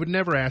 I would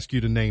never ask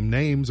you to name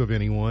names of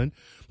anyone,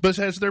 but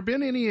has there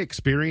been any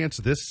experience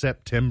this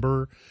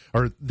September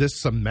or this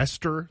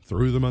semester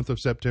through the month of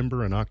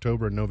September and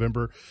October and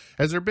November?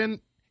 Has there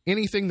been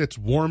anything that's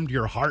warmed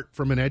your heart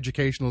from an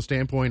educational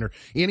standpoint, or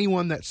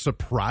anyone that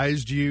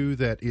surprised you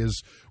that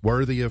is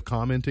worthy of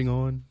commenting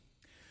on?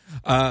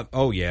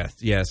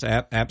 Yes,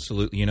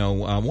 absolutely.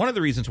 One of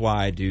the reasons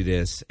why I do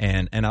this,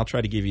 and I'll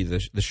try to give you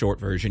the short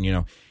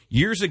version.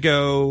 Years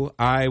ago,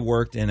 I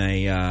worked in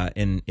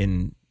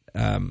a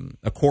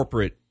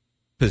corporate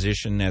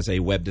position as a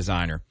web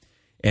designer,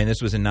 and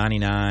this was in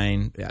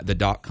 '99.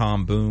 The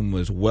 .com boom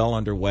was well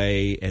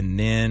underway, and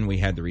then we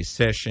had the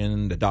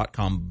recession, the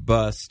 .com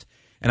bust,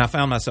 and I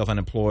found myself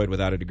unemployed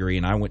without a degree.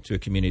 And I went to a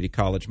community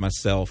college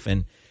myself,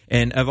 and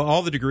of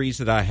all the degrees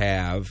that I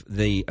have,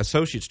 the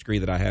associate's degree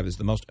that I have is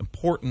the most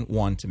important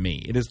one to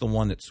me. It is the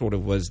one that sort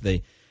of was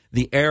the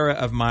era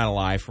of my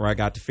life where I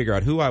got to figure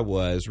out who I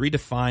was,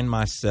 redefine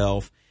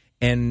myself,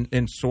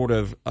 and sort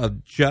of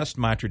adjust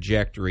my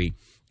trajectory.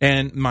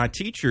 And my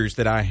teachers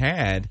that I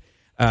had,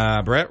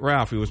 Brett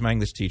Ralph, who was my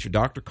English teacher,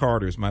 Dr.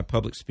 Carter is my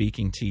public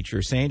speaking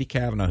teacher, Sandy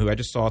Kavanaugh, who I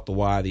just saw at the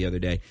Y the other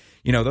day.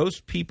 Those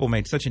people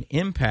made such an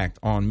impact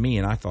on me,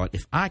 and I thought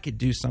if I could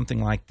do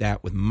something like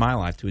that with my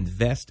life to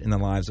invest in the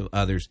lives of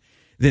others,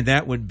 then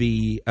that would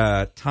be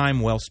time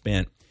well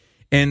spent.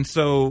 And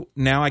so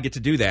now I get to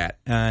do that.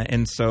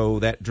 And so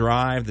that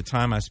drive, the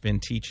time I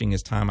spend teaching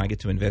is time I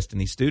get to invest in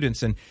these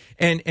students.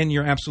 And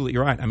you're absolutely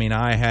right. I mean,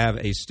 I have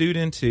a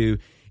student who,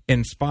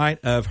 in spite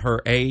of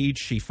her age,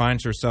 she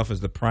finds herself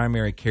as the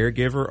primary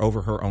caregiver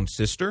over her own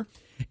sister.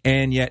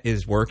 and yet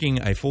is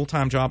working a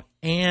full-time job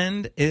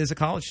and is a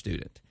college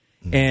student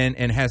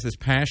and has this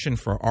passion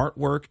for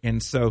artwork.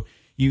 And so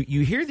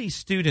you hear these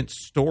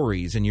students'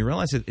 stories and you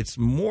realize that it's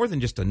more than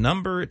just a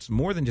number. It's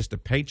more than just a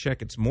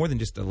paycheck. It's more than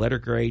just a letter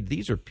grade.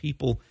 These are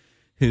people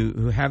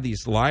who have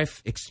these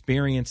life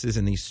experiences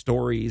and these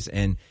stories.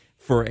 And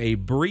for a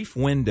brief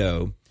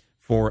window,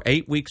 for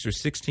 8 weeks or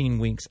 16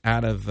 weeks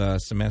out of a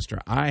semester,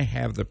 I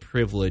have the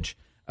privilege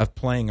of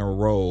playing a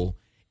role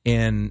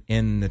in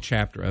the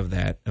chapter of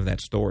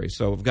that story.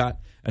 So I've got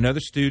another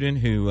student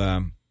who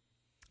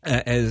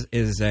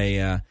is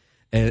an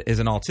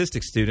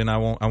autistic student. I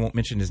won't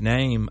mention his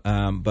name,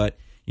 but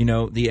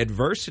the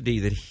adversity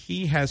that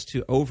he has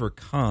to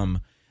overcome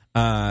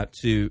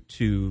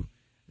to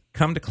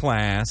come to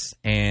class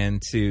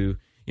and to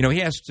he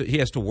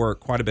has to work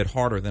quite a bit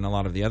harder than a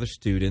lot of the other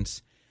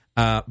students.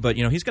 But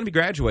he's going to be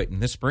graduating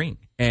this spring,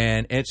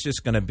 and it's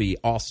just going to be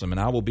awesome. And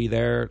I will be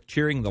there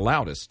cheering the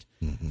loudest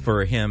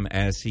for him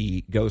as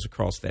he goes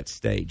across that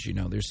stage.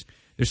 There's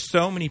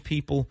so many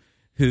people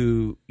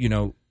who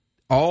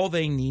all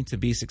they need to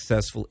be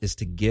successful is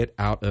to get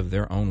out of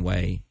their own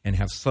way and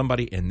have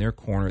somebody in their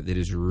corner that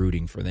is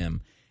rooting for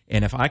them.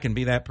 And if I can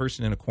be that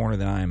person in a corner,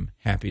 then I'm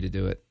happy to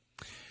do it.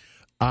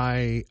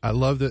 I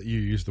love that you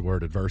used the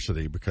word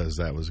adversity, because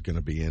that was going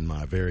to be in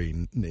my very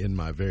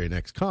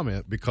next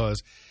comment,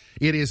 because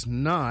it is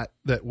not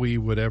that we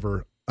would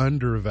ever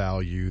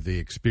undervalue the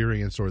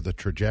experience or the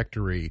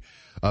trajectory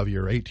of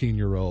your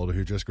 18-year-old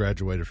who just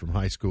graduated from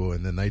high school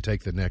and then they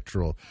take the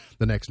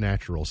next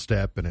natural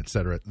step and et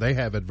cetera. They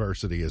have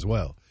adversity as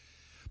well.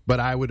 But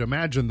I would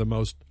imagine the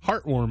most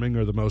heartwarming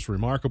or the most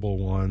remarkable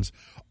ones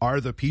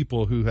are the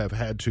people who have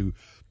had to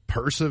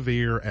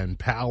persevere and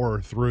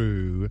power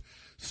through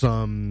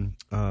some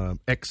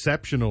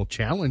exceptional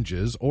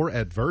challenges or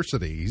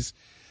adversities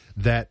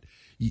that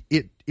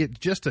it's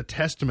just a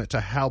testament to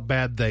how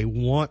bad they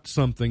want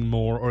something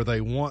more or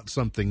they want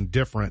something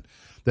different,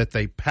 that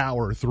they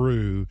power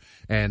through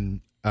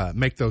and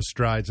make those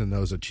strides and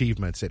those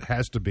achievements. It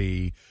has to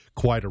be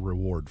quite a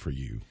reward for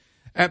you.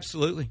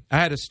 Absolutely. I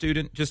had a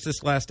student just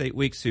this last 8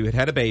 weeks who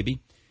had a baby,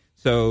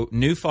 so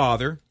new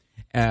father,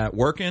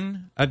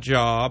 working a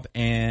job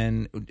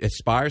and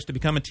aspires to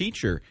become a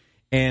teacher.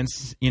 And,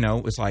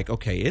 it's like,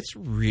 okay, it's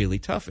really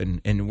tough.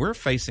 And we're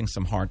facing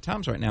some hard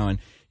times right now. And,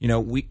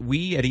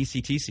 we at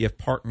ECTC have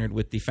partnered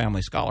with the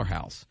Family Scholar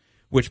House,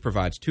 which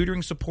provides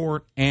tutoring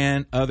support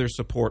and other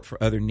support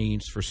for other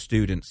needs for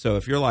students. So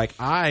if you're like,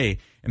 I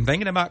am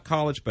thinking about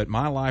college, but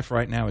my life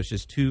right now is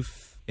just too,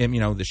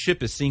 the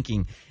ship is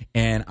sinking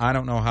and I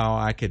don't know how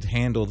I could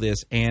handle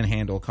this and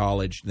handle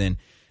college, then,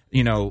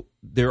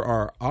 there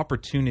are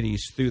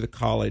opportunities through the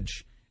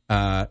college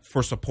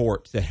for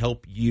support to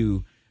help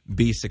you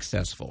be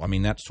successful. I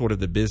mean, that's sort of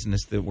the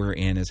business that we're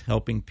in, is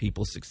helping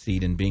people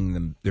succeed and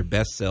being their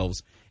best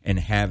selves and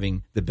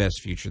having the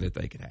best future that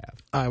they could have.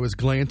 I was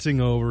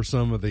glancing over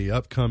some of the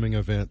upcoming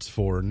events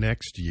for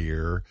next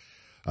year.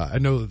 I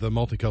know that the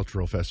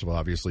Multicultural Festival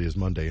obviously is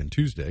Monday and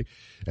Tuesday,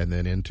 and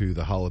then into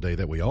the holiday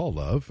that we all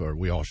love, or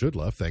we all should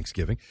love,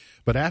 Thanksgiving.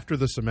 But after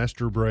the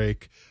semester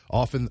break,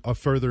 often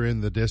further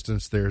in the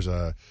distance, there's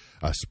a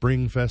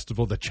spring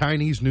festival. The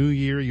Chinese New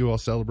Year, you all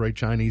celebrate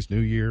Chinese New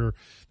Year.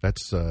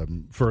 That's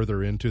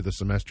further into the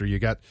semester. You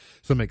got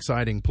some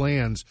exciting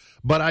plans.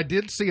 But I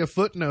did see a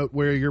footnote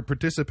where you're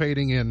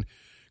participating in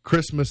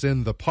Christmas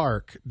in the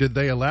Park. Did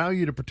they allow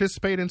you to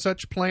participate in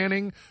such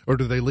planning, or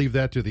do they leave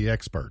that to the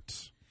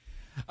experts?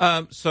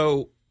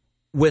 So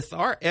with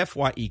our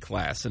FYE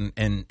class,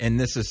 and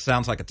this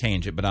sounds like a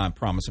tangent, but I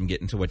promise I'm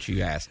getting to what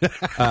you asked.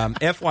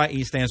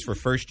 FYE stands for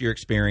First Year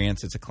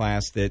Experience. It's a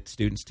class that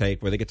students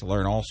take where they get to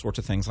learn all sorts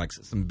of things like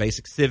some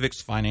basic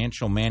civics,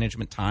 financial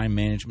management, time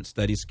management,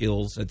 study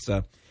skills. It's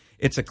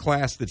a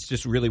class that's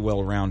just really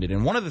well-rounded.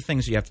 And one of the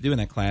things you have to do in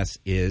that class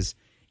is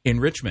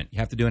enrichment. You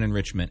have to do an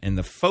enrichment. And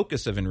the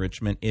focus of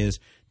enrichment is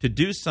to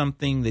do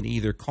something that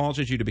either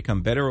causes you to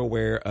become better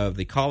aware of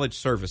the college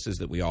services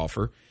that we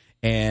offer,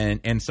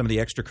 and some of the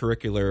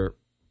extracurricular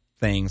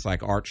things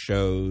like art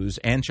shows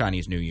and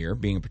Chinese New Year,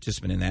 being a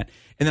participant in that,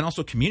 and then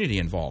also community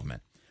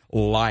involvement,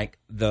 like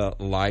the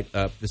Light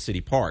Up the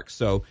City Park.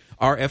 So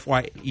our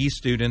FYE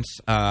students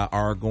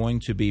are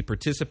going to be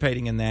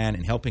participating in that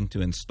and helping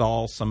to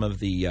install some of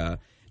the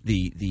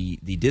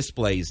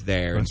displays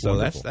there. That's and so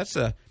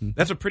wonderful.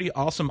 that's a pretty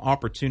awesome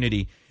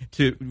opportunity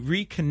to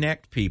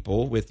reconnect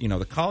people with,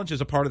 the college is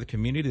a part of the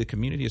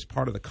community is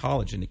part of the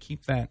college, and to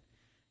keep that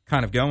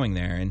kind of going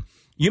there. And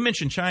you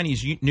mentioned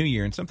Chinese New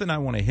Year, and something I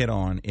want to hit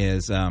on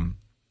is,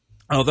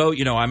 although,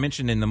 I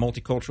mentioned in the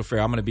Multicultural Fair,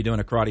 I'm going to be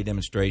doing a karate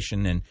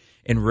demonstration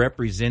and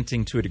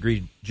representing, to a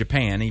degree,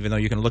 Japan, even though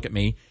you can look at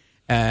me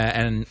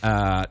and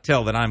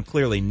tell that I'm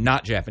clearly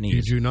not Japanese.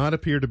 You do not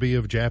appear to be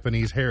of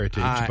Japanese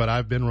heritage, but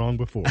I've been wrong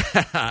before.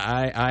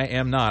 I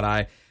am not.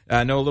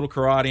 I know a little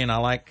karate, and I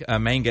like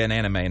manga and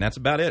anime, and that's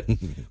about it.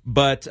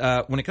 But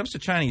when it comes to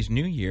Chinese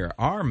New Year,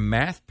 our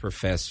math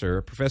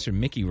professor, Professor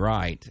Mickey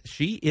Wright,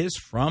 she is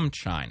from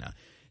China.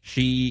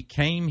 She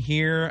came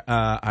here,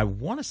 I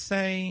want to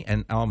say,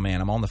 and oh man,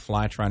 I'm on the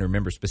fly trying to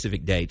remember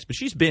specific dates, but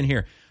she's been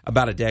here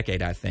about a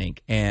decade, I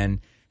think, and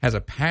has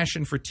a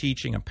passion for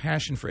teaching, a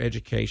passion for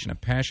education, a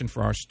passion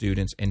for our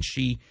students, and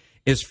she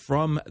is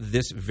from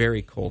this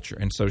very culture,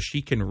 and so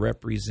she can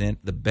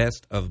represent the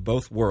best of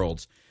both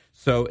worlds.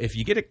 So if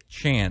you get a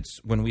chance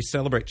when we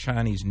celebrate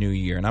Chinese New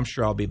Year, and I'm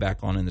sure I'll be back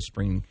on in the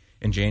spring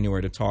in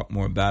January to talk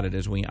more about it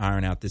as we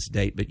iron out this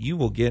date, but you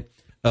will get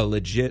a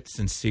legit,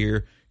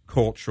 sincere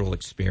cultural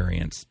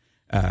experience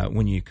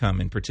when you come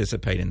and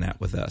participate in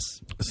that with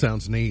us.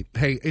 Sounds neat.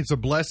 Hey, it's a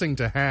blessing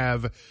to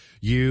have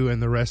you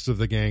and the rest of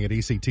the gang at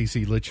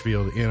ECTC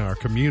Litchfield in our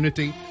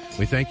community.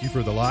 We thank you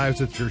for the lives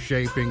that you're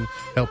shaping,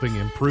 helping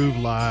improve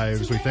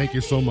lives. We thank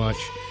you so much,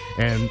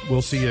 and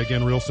we'll see you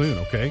again real soon,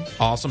 okay?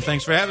 Awesome.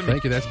 Thanks for having me.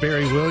 Thank you. That's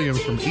Barry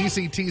Williams from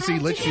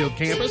ECTC Litchfield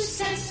campus.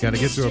 Got to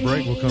get to a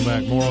break. We'll come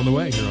back more on the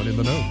way here on In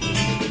the Know.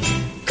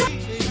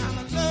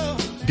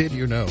 Did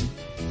you know?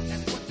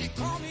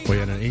 We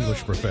had an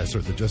English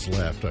professor that just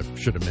left. I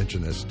should have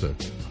mentioned this to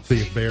see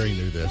if Barry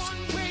knew this.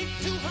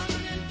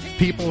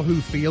 People who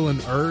feel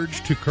an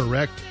urge to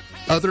correct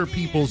other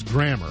people's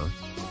grammar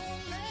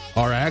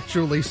are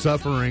actually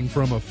suffering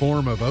from a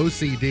form of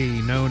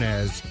OCD known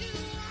as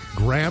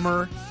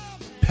grammar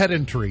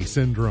pedantry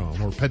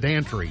syndrome or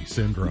pedantry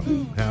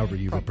syndrome, however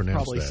you would pronounce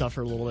probably that.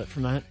 Suffer a little bit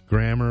from that.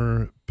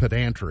 Grammar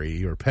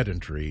pedantry or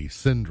pedantry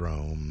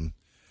syndrome.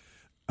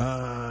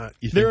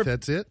 You think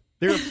that's it?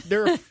 There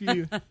are a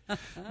few.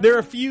 There are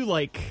a few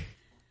like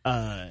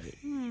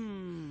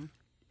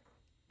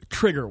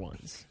trigger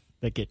ones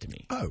that get to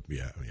me. Oh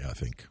yeah, I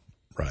think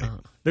right.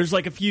 There's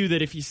like a few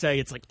that if you say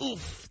it's like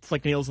oof, it's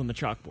like nails on the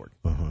chalkboard.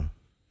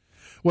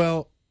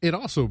 Well, it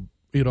also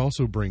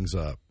brings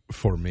up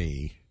for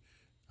me.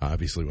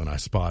 Obviously, when I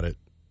spot it,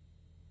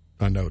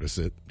 I notice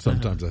it.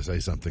 Sometimes I say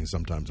something,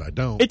 sometimes I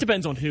don't. It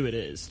depends on who it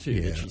is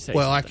too. That you say.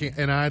 Well, something. I can't,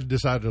 and I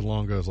decided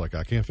long ago I was like,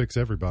 I can't fix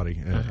everybody,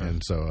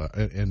 and so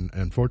and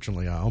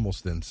unfortunately, I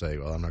almost then say,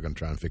 well, I'm not going to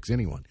try and fix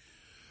anyone.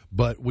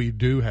 But we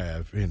do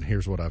have, and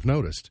here's what I've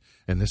noticed,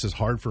 and this is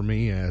hard for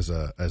me as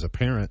a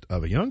parent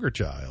of a younger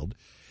child,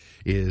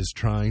 is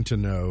trying to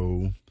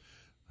know.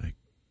 Like,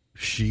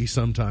 she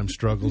sometimes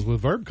struggles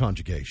with verb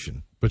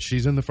conjugation, but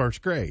she's in the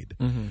first grade,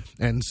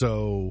 and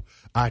so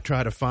I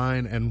try and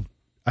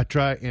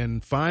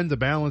find the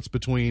balance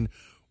between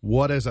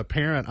what, as a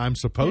parent, I'm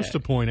supposed to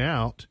point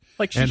out,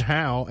 like and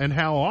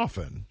how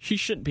often. She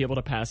shouldn't be able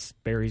to pass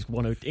Barry's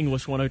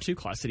English 102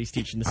 class that he's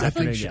teaching this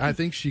afternoon. I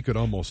think she could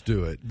almost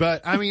do it,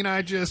 but I mean,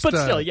 I just. But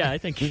still, yeah, I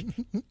think.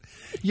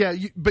 Yeah,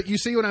 but you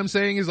see what I'm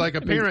saying is, like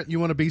a parent, you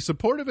want to be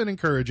supportive and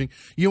encouraging.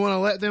 You want to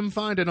let them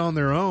find it on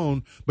their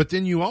own, but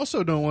then you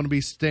also don't want to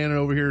be standing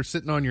over here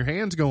sitting on your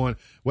hands going,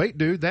 wait,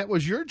 dude, that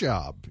was your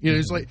job. You know,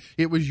 it's like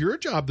it was your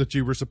job that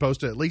you were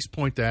supposed to at least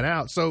point that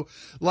out. So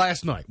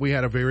last night we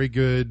had a very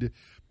good.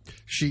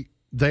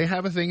 They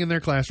have a thing in their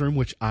classroom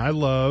which I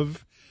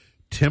love.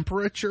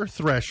 Temperature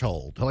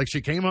threshold. Like,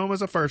 she came home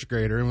as a first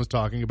grader and was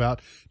talking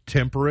about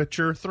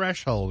temperature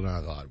threshold, and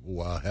I thought,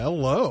 well,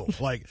 hello.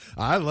 Like,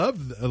 I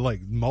love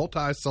like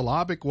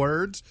multi-syllabic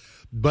words,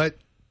 but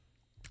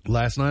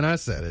last night I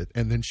said it,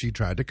 and then she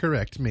tried to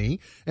correct me,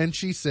 and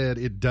she said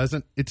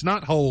it's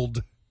not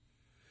hold,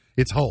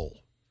 it's whole.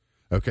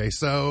 Okay,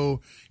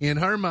 so in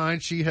her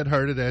mind, she had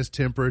heard it as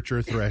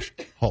temperature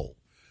threshold.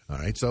 All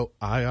right, so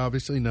I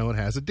obviously know it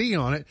has a D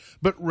on it,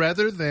 but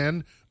rather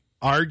than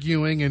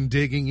arguing and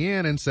digging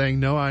in and saying,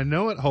 no, I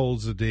know it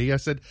holds a D, I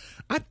said,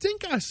 I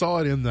think I saw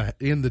it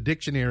in the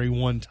dictionary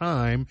one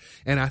time,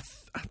 and it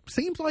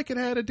seems like it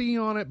had a D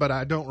on it, but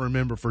I don't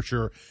remember for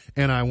sure,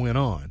 and I went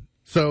on.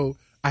 So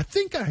I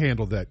think I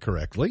handled that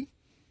correctly.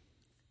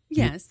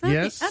 Yes,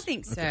 Yes? I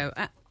think so.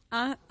 Okay.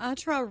 I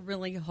try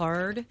really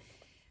hard.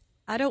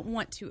 I don't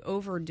want to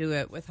overdo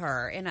it with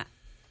her, and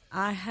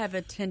I have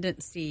a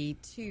tendency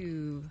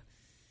to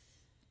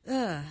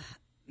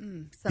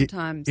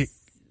sometimes.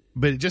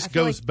 But it just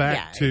goes like,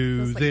 back to it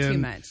feels like then too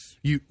much.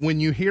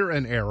 When you hear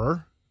an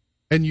error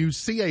and you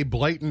see a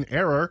blatant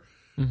error,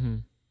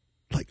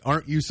 like,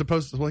 aren't you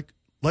supposed to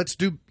let's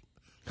be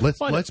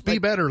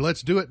better,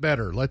 let's do it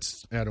better,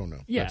 I don't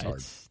know. Yeah, that's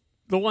hard.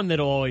 The one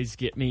that'll always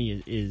get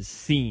me is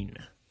seen.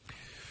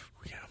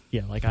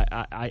 Yeah, like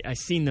I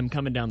seen them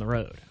coming down the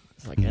road.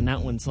 It's like, and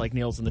that one's like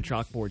nails on the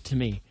chalkboard to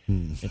me.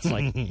 It's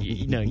like,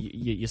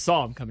 you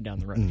saw them coming down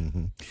the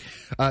road.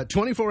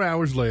 24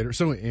 hours later.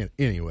 So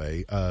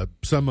anyway,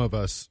 some of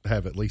us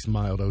have at least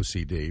mild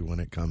OCD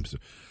when it comes to.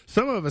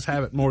 Some of us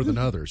have it more than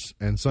others,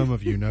 and some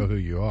of you know who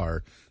you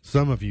are.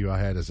 Some of you I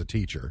had as a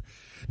teacher.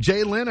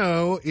 Jay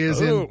Leno is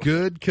in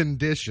good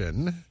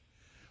condition.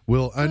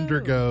 Will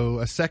undergo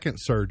a second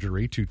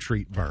surgery to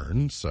treat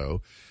burns.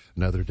 So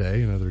another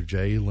day, another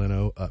Jay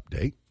Leno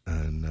update.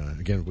 And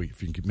again,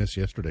 if you missed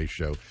yesterday's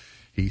show,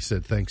 he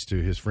said thanks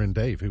to his friend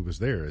Dave, who was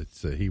there,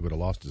 he would have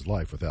lost his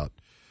life without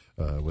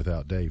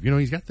Dave. You know,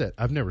 he's got that.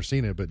 I've never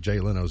seen it, but Jay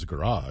Leno's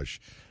Garage.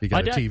 He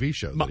got a TV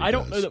show. I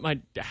don't know that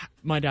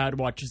my dad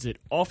watches it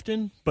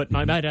often, but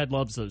my dad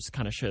loves those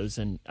kind of shows,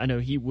 and I know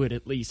he would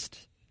at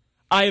least.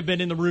 I have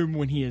been in the room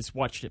when he has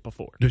watched it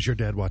before. Does your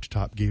dad watch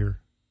Top Gear?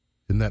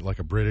 Isn't that like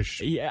a British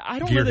Yeah, I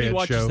don't know that he Gearhead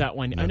watches show? that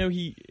one. No. I know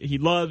he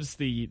loves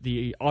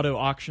the auto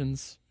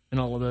auctions and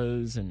all of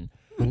those. And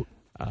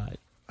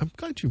I'm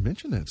glad you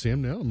mentioned that,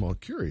 Sam. Now I'm all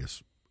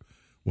curious.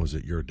 Was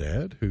it your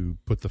dad who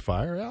put the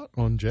fire out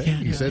on Jay? Yeah,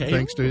 He said Dave.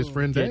 thanks to his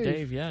friend Yeah, Dave.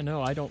 Dave. Yeah,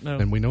 no, I don't know.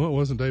 And we know it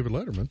wasn't David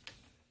Letterman.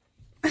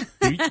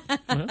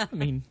 Well, I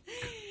mean,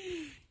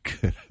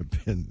 Could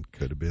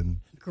have been.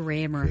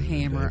 Grammar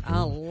hammer.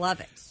 I love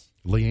it.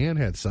 Leanne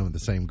had some of the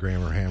same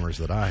grammar hammers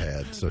that I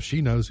had, so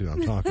she knows who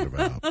I'm talking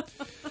about.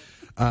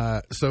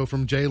 So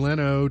from Jay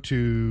Leno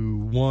to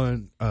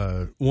one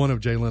of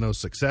Jay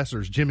Leno's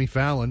successors, Jimmy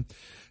Fallon,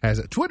 has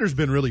it. Twitter's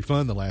been really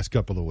fun the last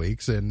couple of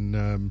weeks,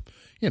 and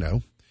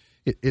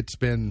it's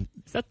been.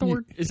 is that the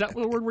word? Is that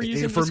the word we're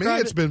using? For to me,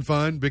 describe it's been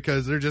fun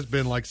because there's just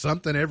been like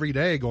something every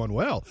day going,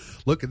 well,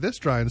 look at this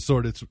trying to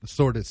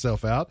sort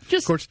itself out.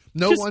 Of course,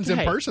 no one's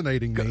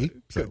impersonating me.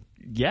 So.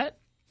 Yet?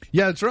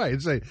 Yeah, that's right.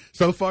 It's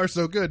so far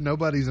so good.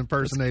 Nobody's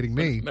impersonating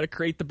me. I'm going to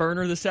create the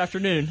burner this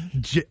afternoon.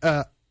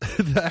 The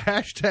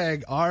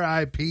hashtag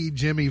RIP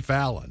Jimmy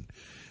Fallon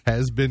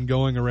has been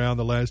going around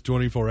the last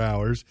 24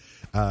 hours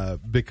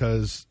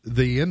because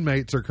the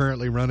inmates are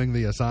currently running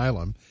the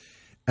asylum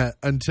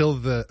until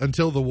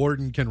the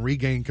warden can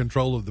regain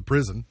control of the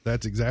prison.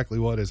 That's exactly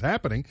what is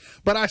happening.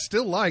 But I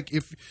still like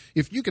if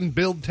you can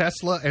build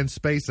Tesla and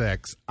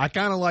SpaceX, I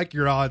kind of like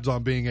your odds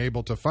on being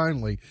able to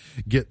finally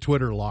get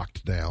Twitter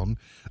locked down.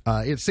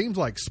 It seems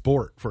like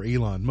sport for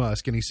Elon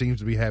Musk, and he seems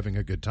to be having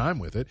a good time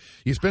with it.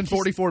 You spend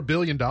 $44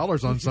 billion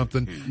on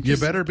something, you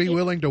better be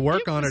willing to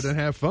work on it and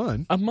have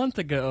fun. A month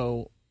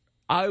ago,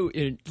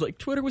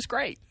 Twitter was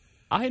great.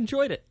 I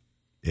enjoyed it.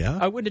 Yeah.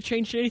 I wouldn't have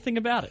changed anything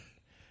about it.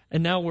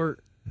 And now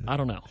I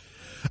don't know.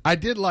 I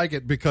did like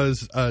it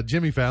because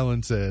Jimmy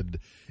Fallon said,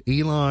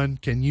 Elon,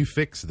 can you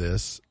fix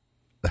this?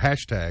 The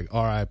hashtag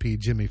RIP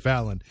Jimmy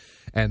Fallon.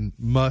 And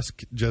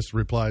Musk just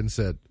replied and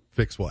said,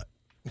 fix what?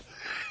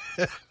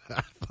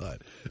 I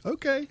thought,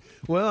 okay.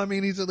 Well, I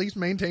mean, he's at least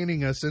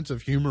maintaining a sense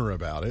of humor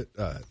about it,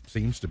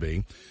 seems to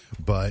be.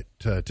 But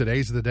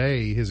today's the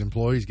day his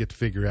employees get to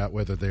figure out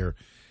whether they're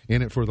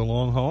in it for the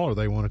long haul or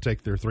they want to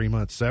take their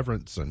 3-month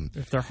severance and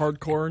If they're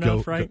hardcore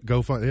enough, right?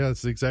 Go find. Yeah,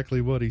 that's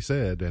exactly what he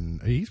said, and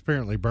he's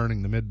apparently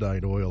burning the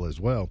midnight oil as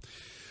well.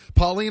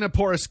 Paulina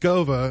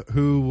Poroskova,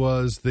 who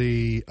was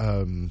the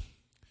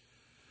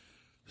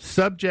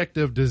subject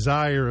of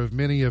desire of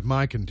many of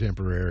my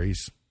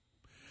contemporaries,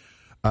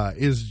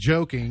 is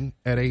joking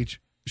at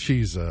age.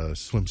 She's a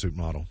swimsuit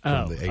model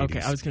from the 80s.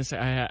 Okay. I was going to say,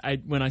 I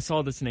when I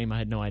saw this name, I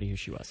had no idea who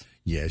she was.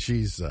 Yeah,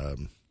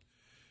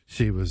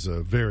 she was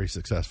a very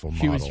successful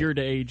model. She was your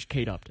age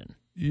Kate Upton.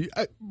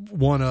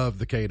 One of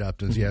the Kate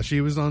Uptons. Yeah,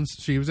 she was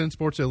in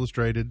Sports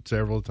Illustrated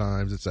several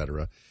times,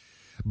 etc.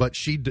 But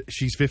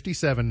she's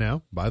 57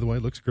 now. By the way,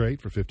 looks great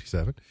for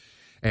 57.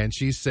 And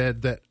she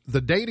said that the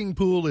dating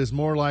pool is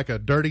more like a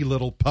dirty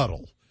little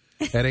puddle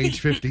at age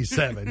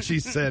 57.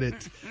 She said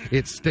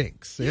it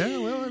stinks. Yeah,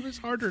 well, it's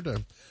harder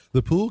to.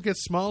 The pool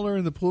gets smaller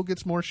and the pool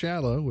gets more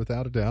shallow,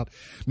 without a doubt.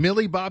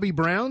 Millie Bobby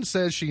Brown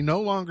says she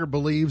no longer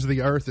believes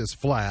the earth is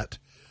flat.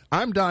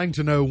 I'm dying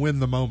to know when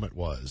the moment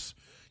was.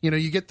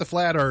 You get the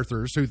flat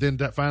earthers who then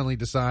finally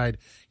decide,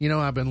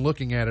 I've been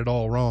looking at it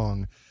all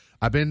wrong.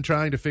 I've been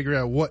trying to figure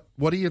out what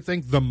do you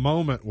think the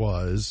moment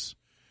was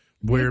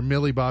where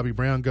Millie Bobby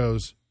Brown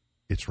goes,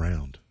 it's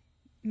round.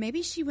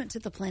 Maybe she went to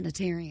the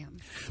planetarium.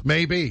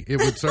 Maybe it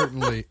would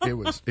certainly it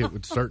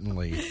would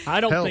certainly. I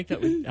don't help. think that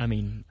would. I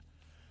mean,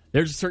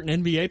 there's a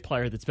certain NBA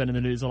player that's been in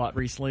the news a lot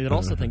recently that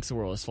also thinks the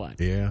world is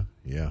flat. Yeah.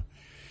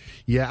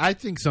 I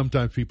think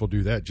sometimes people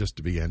do that just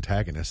to be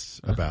antagonists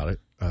about it.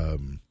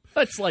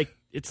 It's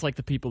like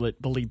the people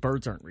that believe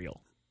birds aren't real.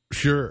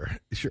 Sure,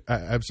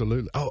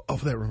 absolutely. Oh,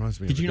 that reminds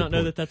me. Did you not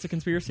know that that's a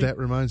conspiracy? That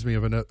reminds me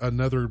of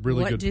another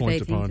really good point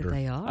to ponder. What do they think that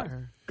they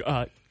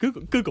are?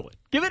 Google it.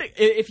 Give it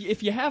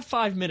if you have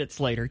 5 minutes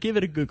later, give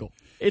it a Google.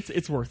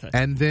 It's worth it.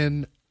 And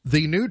then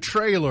the new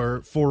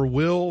trailer for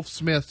Will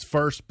Smith's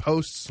first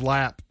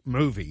post-slap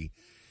movie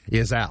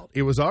is out.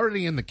 It was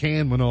already in the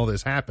can when all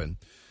this happened,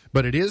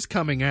 but it is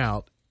coming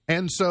out,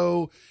 and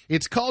so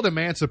it's called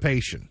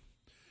Emancipation,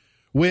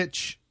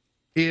 which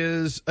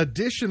is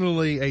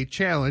additionally a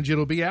challenge.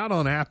 It'll be out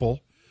on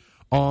Apple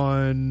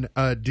on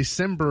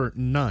December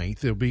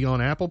 9th. It'll be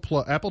on Apple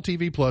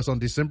TV Plus on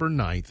December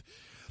 9th.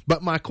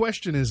 But my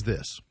question is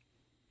this.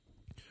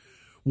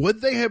 Would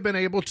they have been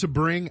able to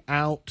bring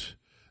out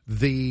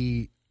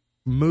the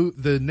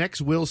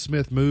next Will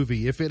Smith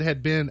movie if it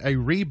had been a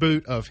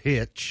reboot of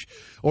Hitch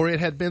or it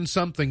had been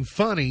something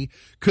funny?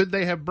 Could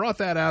they have brought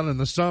that out in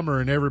the summer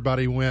and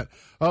everybody went,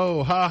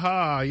 oh, ha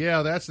ha,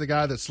 yeah, that's the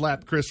guy that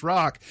slapped Chris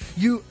Rock?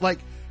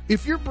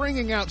 If you're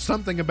bringing out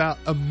something about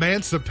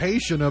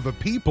emancipation of a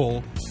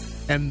people,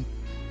 and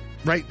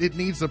right, it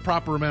needs the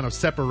proper amount of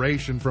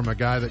separation from a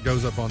guy that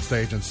goes up on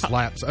stage and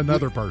slaps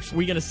another person.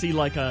 We going to see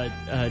like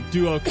a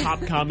duo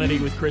cop comedy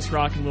with Chris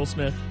Rock and Will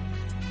Smith?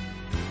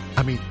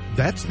 I mean,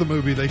 that's the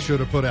movie they should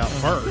have put out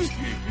first.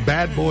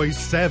 Bad Boys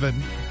 7,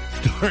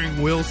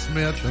 starring Will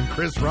Smith and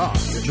Chris Rock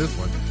in this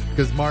one.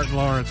 because Martin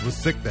Lawrence was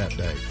sick that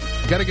day.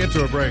 Got to get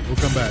to a break. We'll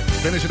come back.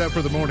 Finish it up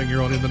for the morning.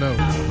 You're on In the Know.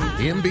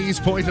 MB's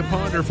Point to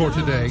Ponder for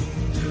today.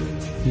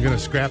 I'm going to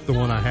scrap the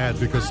one I had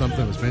because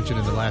something was mentioned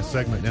in the last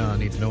segment now I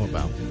need to know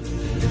about.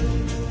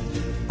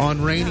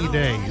 On rainy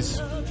days,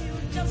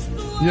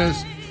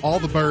 all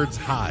the birds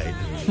hide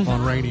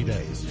on rainy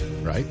days,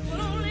 right?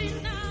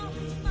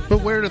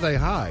 But where do they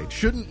hide?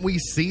 Shouldn't we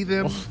see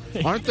them?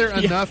 Aren't there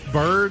enough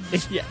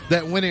birds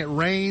that when it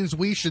rains,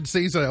 we should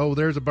see, say, oh,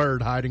 there's a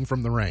bird hiding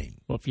from the rain?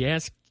 Well, if you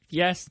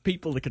ask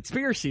people the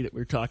conspiracy that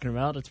we're talking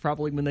about, it's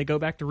probably when they go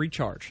back to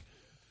recharge.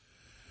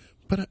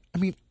 But, I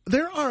mean,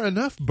 there are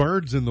enough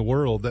birds in the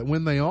world that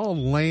when they all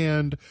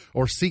land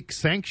or seek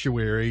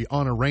sanctuary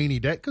on a rainy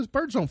day, because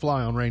birds don't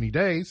fly on rainy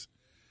days,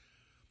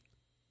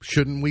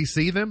 shouldn't we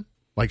see them?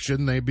 Like,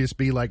 shouldn't they just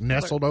be, like,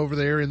 nestled over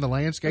there in the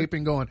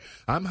landscaping going,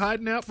 I'm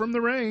hiding out from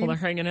the rain? Well, they're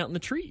hanging out in the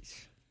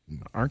trees,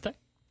 aren't they?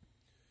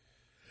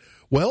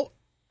 Well,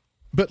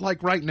 but,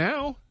 like, right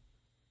now,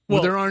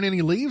 there aren't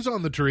any leaves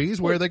on the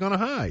trees. Where are they going to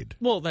hide?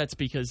 Well, that's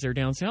because they're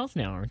down south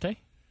now, aren't they?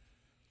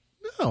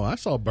 No, I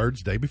saw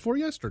birds day before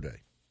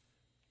yesterday.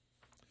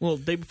 Well,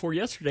 day before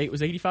yesterday, it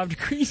was 85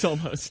 degrees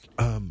almost.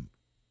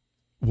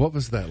 What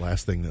was that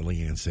last thing that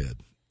Leanne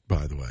said,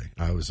 by the way?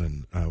 I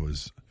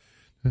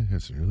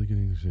had some really good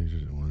English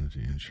teachers that wanted to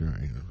ensure.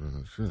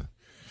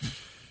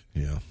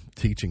 Yeah,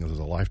 teaching is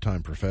a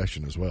lifetime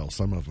profession as well.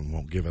 Some of them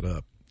won't give it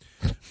up.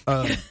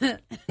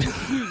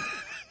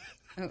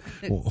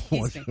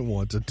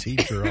 Once a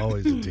teacher,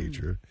 always a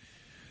teacher.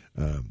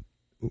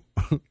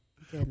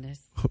 Goodness.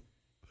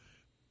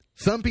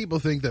 Some people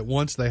think that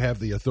once they have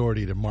the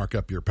authority to mark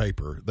up your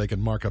paper, they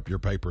can mark up your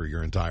paper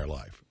your entire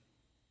life.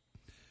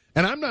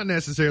 And I'm not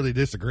necessarily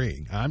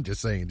disagreeing. I'm just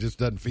saying it just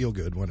doesn't feel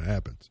good when it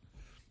happens.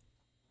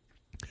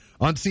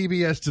 On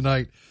CBS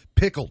tonight,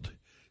 Pickled.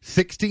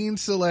 16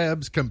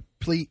 celebs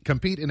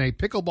compete in a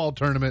pickleball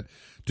tournament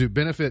to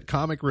benefit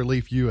Comic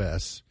Relief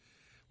U.S.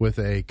 with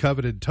a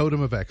coveted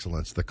totem of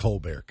excellence, the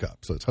Colbert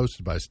Cup. So it's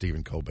hosted by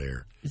Stephen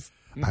Colbert.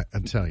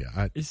 I'm telling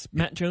you. Is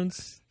Matt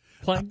Jones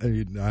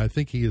playing? I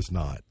think he is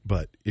not.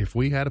 But if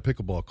we had a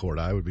pickleball court,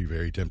 I would be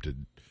very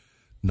tempted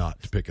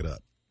not to pick it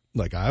up.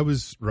 Like, I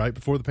was, right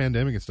before the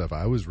pandemic and stuff,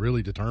 I was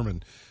really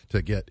determined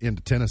to get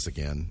into tennis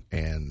again,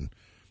 and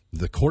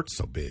the court's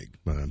so big.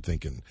 But I'm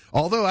thinking,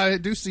 although I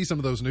do see some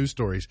of those news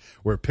stories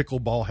where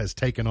pickleball has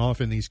taken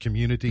off in these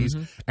communities,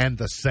 and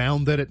the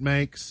sound that it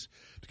makes,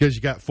 because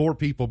you got 4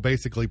 people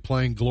basically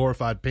playing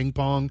glorified ping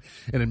pong,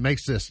 and it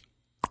makes this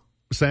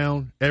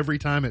sound every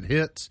time it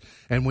hits.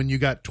 And when you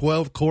got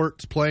 12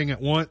 courts playing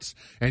at once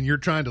and you're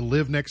trying to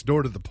live next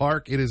door to the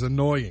park, it is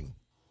annoying.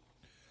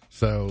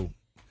 So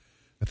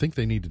I think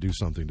they need to do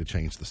something to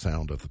change the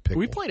sound of the pickle.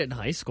 We played it in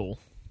high school.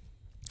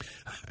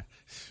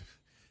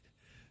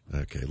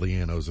 Okay,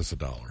 Leanne owes us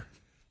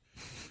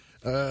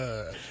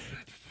 $1.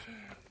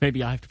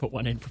 Maybe I have to put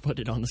one in for put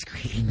it on the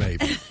screen.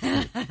 Maybe.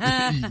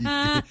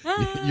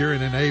 You're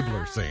an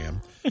enabler,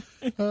 Sam.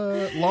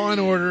 Law and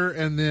Order,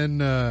 and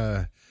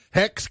then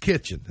Heck's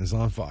Kitchen is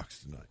on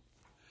Fox tonight.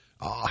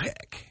 Oh,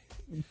 heck.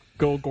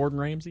 Go Gordon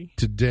Ramsay.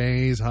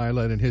 Today's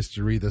highlight in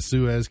history, the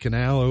Suez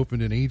Canal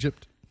opened in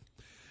Egypt.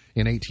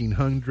 In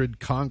 1800,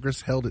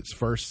 Congress held its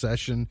first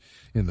session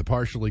in the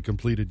partially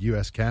completed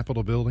U.S.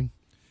 Capitol building.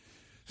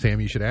 Sam,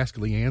 you should ask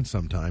Leanne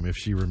sometime if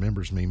she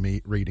remembers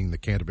me reading the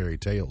Canterbury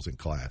Tales in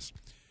class.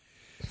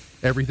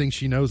 Everything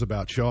she knows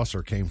about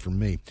Chaucer came from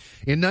me.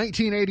 In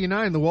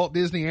 1989, the Walt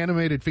Disney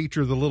animated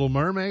feature The Little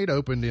Mermaid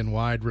opened in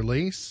wide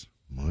release.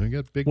 Well,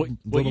 got big what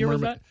Little year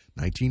Mermaid. was that?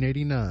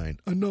 1989.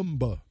 A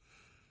number.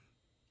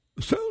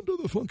 The sound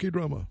of the funky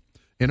drummer.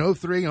 In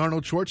 2003,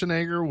 Arnold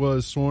Schwarzenegger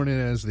was sworn in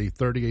as the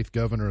 38th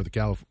governor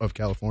of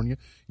California.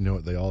 You know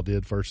what they all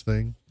did first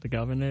thing? The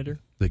governor?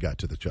 They got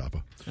to the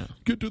chopper. Oh.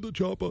 Get to the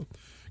chopper.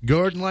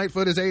 Gordon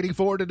Lightfoot is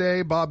 84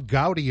 today. Bob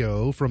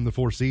Gaudio from The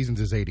Four Seasons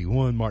is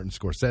 81. Martin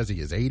Scorsese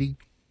is 80.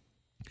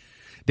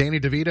 Danny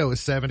DeVito is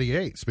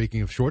 78.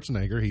 Speaking of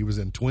Schwarzenegger, he was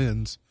in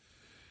Twins.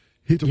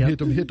 Hit him, Yep.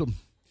 hit him, hit him.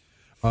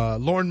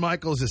 Lorne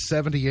Michaels is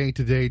 78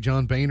 today.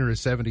 John Boehner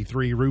is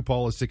 73.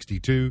 RuPaul is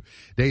 62.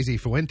 Daisy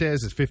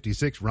Fuentes is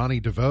 56. Ronnie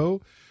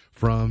DeVoe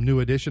from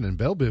New Edition and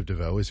Belle Biv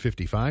DeVoe is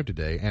 55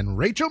 today. And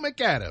Rachel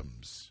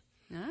McAdams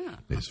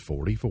is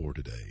 44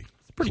 today.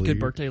 It's a pretty good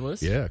birthday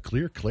list. Yeah,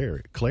 Claire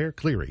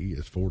Cleary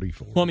is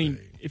 44. Well, I mean,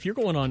 today. if you're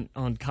going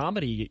on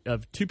comedy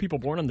of 2 people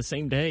born on the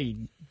same day,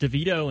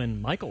 DeVito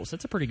and Michaels,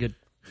 that's a pretty good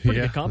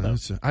combo.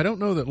 I don't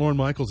know that Lorne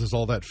Michaels is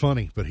all that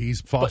funny, but he's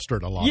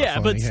fostered a lot of fun.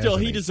 Yeah, but still,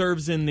 he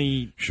deserves in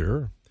the...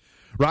 Sure.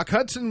 Rock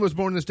Hudson was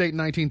born this date in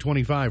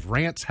 1925.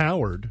 Rance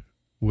Howard,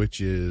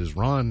 which is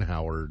Ron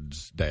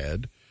Howard's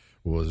dad,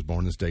 was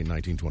born this date in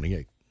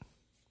 1928.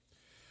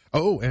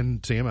 Oh,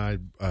 and Sam, I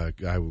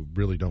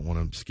really don't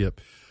want to skip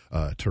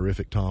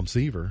terrific Tom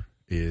Seaver.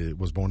 It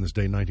was born this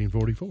day in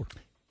 1944.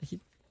 He's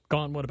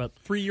gone, what, about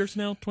 3 years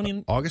now?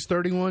 20? August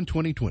 31,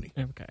 2020.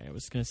 Okay, I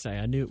was going to say,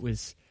 I knew it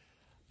was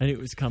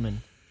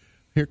coming.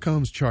 Here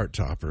comes Chart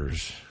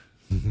Toppers.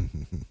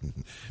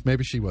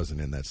 Maybe she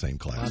wasn't in that same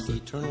class. The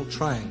eternal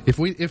triangle. If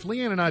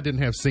Leanne and I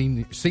didn't have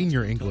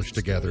senior English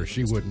together,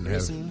 she wouldn't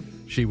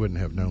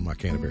have known my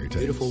Canterbury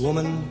Tales. Beautiful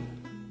woman.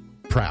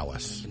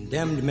 Prowess.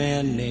 Condemned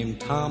man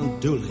named Tom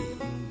Dooley.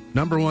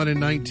 Number one in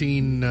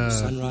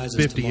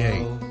 1958.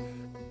 Tomorrow.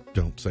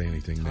 Don't say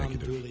anything Tom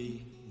negative.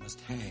 Dooley must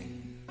hang.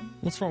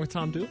 What's wrong with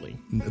Tom Dooley?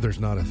 There's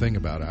not a thing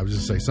about it. I was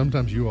just say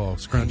sometimes you all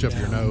scrunch up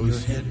your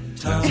nose.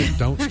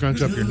 Don't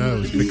scrunch up your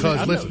nose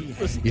because listen,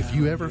 if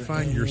you ever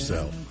find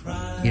yourself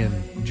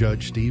in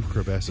Judge Steve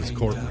Crevese's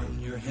courtroom,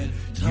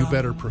 you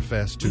better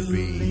profess to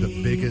be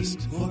the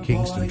biggest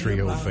Kingston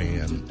Trio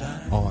fan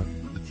on.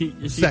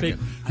 Second,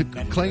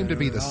 claim to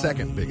be the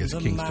second biggest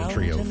Kingston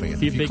Trio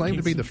fan. If you claim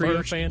to be the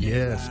first,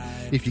 yes.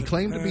 If you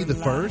claim to be the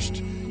first,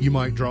 you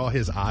might draw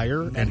his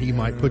ire, and he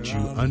might put you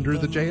under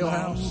the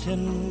jailhouse.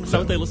 Is that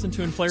what they listen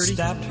to in Flaherty?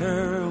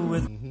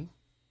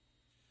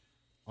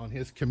 On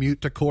his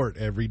commute to court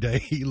every day,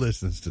 he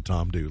listens to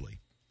Tom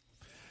Dooley.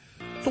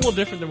 It's a little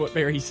different than what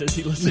Barry says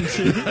he listens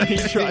to. He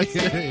tries to.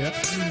 Yeah.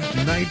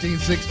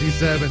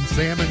 1967,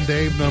 Sam and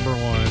Dave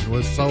 #1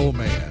 was Soul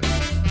Man.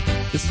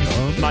 This is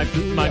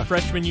my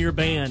freshman year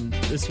band.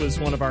 This was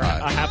one of our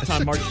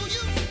halftime march.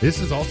 This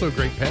is also a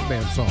great pep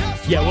band song.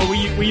 Yeah, well,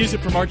 we use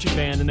it for marching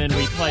band, and then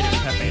we played it in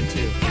pep band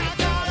too.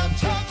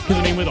 Because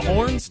I mean, with the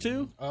horns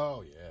too.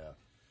 Oh yeah,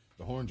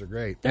 the horns are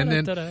great. And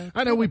then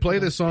I know we play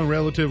this song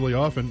relatively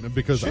often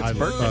because I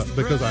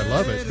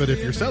love it. But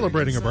if you're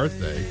celebrating a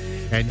birthday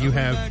and you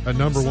have a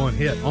 #1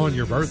 hit on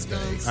your birthday,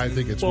 I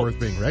think it's worth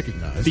being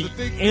recognized. The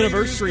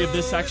anniversary of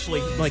this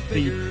actually, like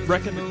the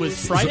record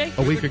was Friday?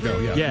 A week ago,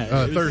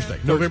 yeah. Thursday,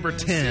 November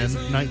 10,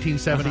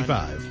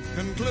 1975.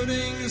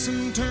 Concluding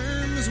some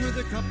terms with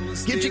a couple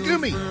of Get your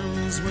gummy.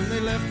 when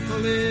they left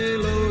fully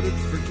loaded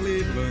for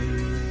Cleveland.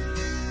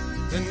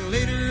 Then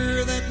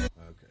later that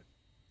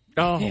Okay.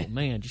 Oh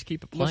man, just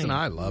keep it playing. Listen,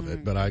 I love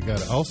it, but I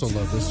also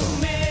love this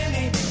song.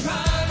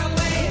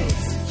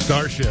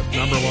 Starship,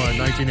 #1,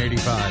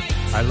 1985.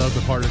 I love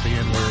the part at the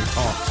end where he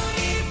talks.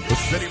 The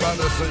city by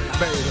the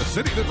bay, the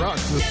city that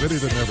rocks, the city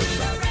that never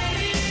stops.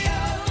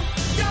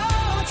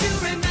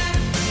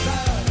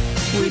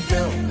 We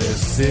built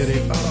this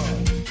city. Oh.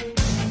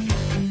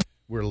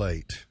 We're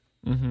late.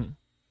 Mm-hmm.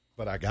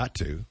 But I got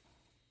to.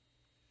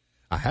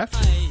 I have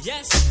to.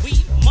 Yes, we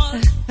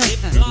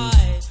multiply.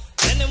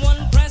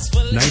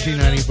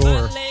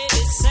 1994.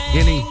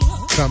 Any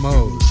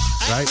Commode,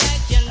 right?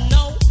 And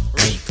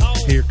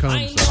here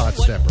comes the hot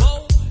stepper.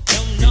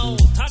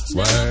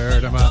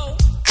 Word 'em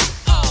up.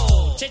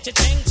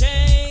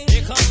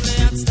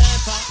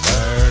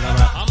 Word 'em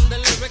up. I'm the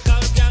lyrical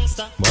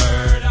gangster.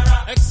 Word 'em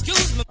up.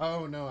 Excuse me.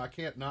 Oh no, I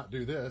can't not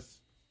do this.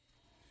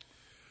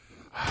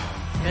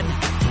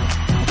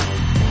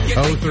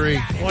 03.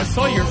 Well, I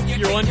saw your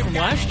one from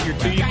last year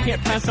too. You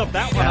can't pass up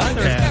that one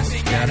either.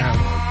 Yeah, no.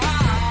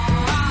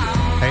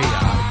 Hey,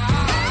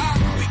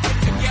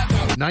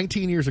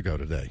 19 years ago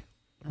today.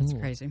 That's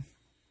crazy.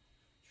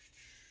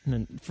 And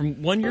then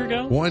from 1 year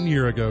ago? 1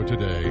 year ago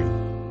today.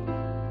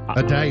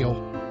 Adele.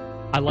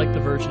 I like the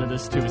version of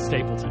this too with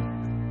Stapleton.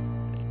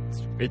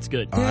 It's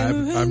good.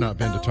 I've not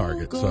been to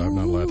Target, so I'm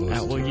not allowed to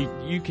listen. Well, to it.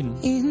 you can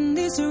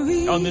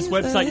on this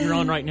website you're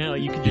on right now.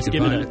 You can just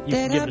give it a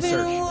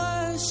search.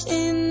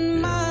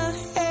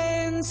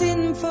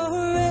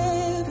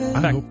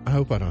 I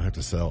hope I don't have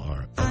to sell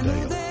our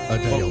Adele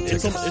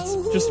It's tickets.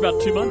 just about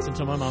 2 months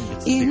until my mom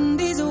gets here.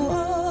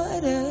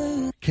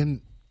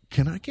 Can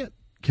I get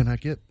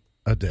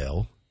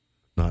Adele,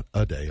 not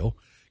Adele?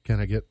 Can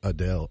I get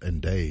Adele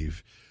and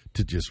Dave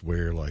to just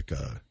wear like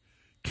a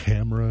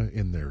camera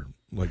in their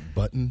like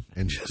button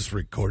and just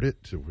record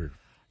it to where?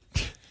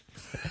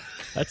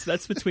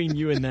 That's between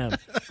you and them.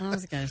 I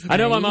was going to say. I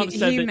know my mom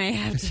said you that may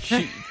have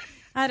to.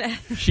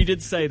 She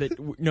did say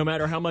that no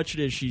matter how much it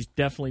is, she's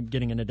definitely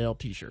getting an Adele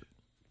T-shirt.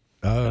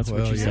 Oh, That's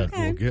what well, she yeah. said.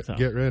 Well,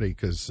 get ready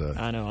because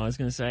I know. I was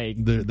going to say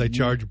they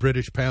charge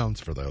British pounds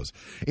for those.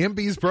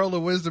 MB's Pearl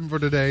of Wisdom for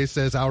today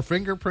says, our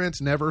fingerprints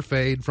never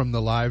fade from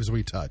the lives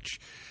we touch.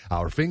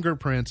 Our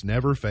fingerprints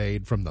never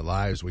fade from the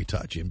lives we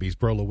touch. MB's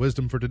Pearl of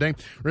Wisdom for today.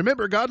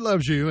 Remember, God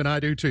loves you, and I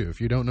do too. If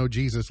you don't know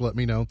Jesus, let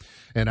me know,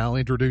 and I'll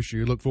introduce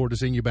you. Look forward to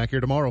seeing you back here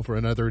tomorrow for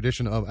another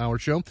edition of our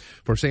show.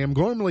 For Sam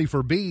Gormley,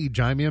 for B,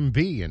 I'm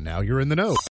MB, and now you're in the know.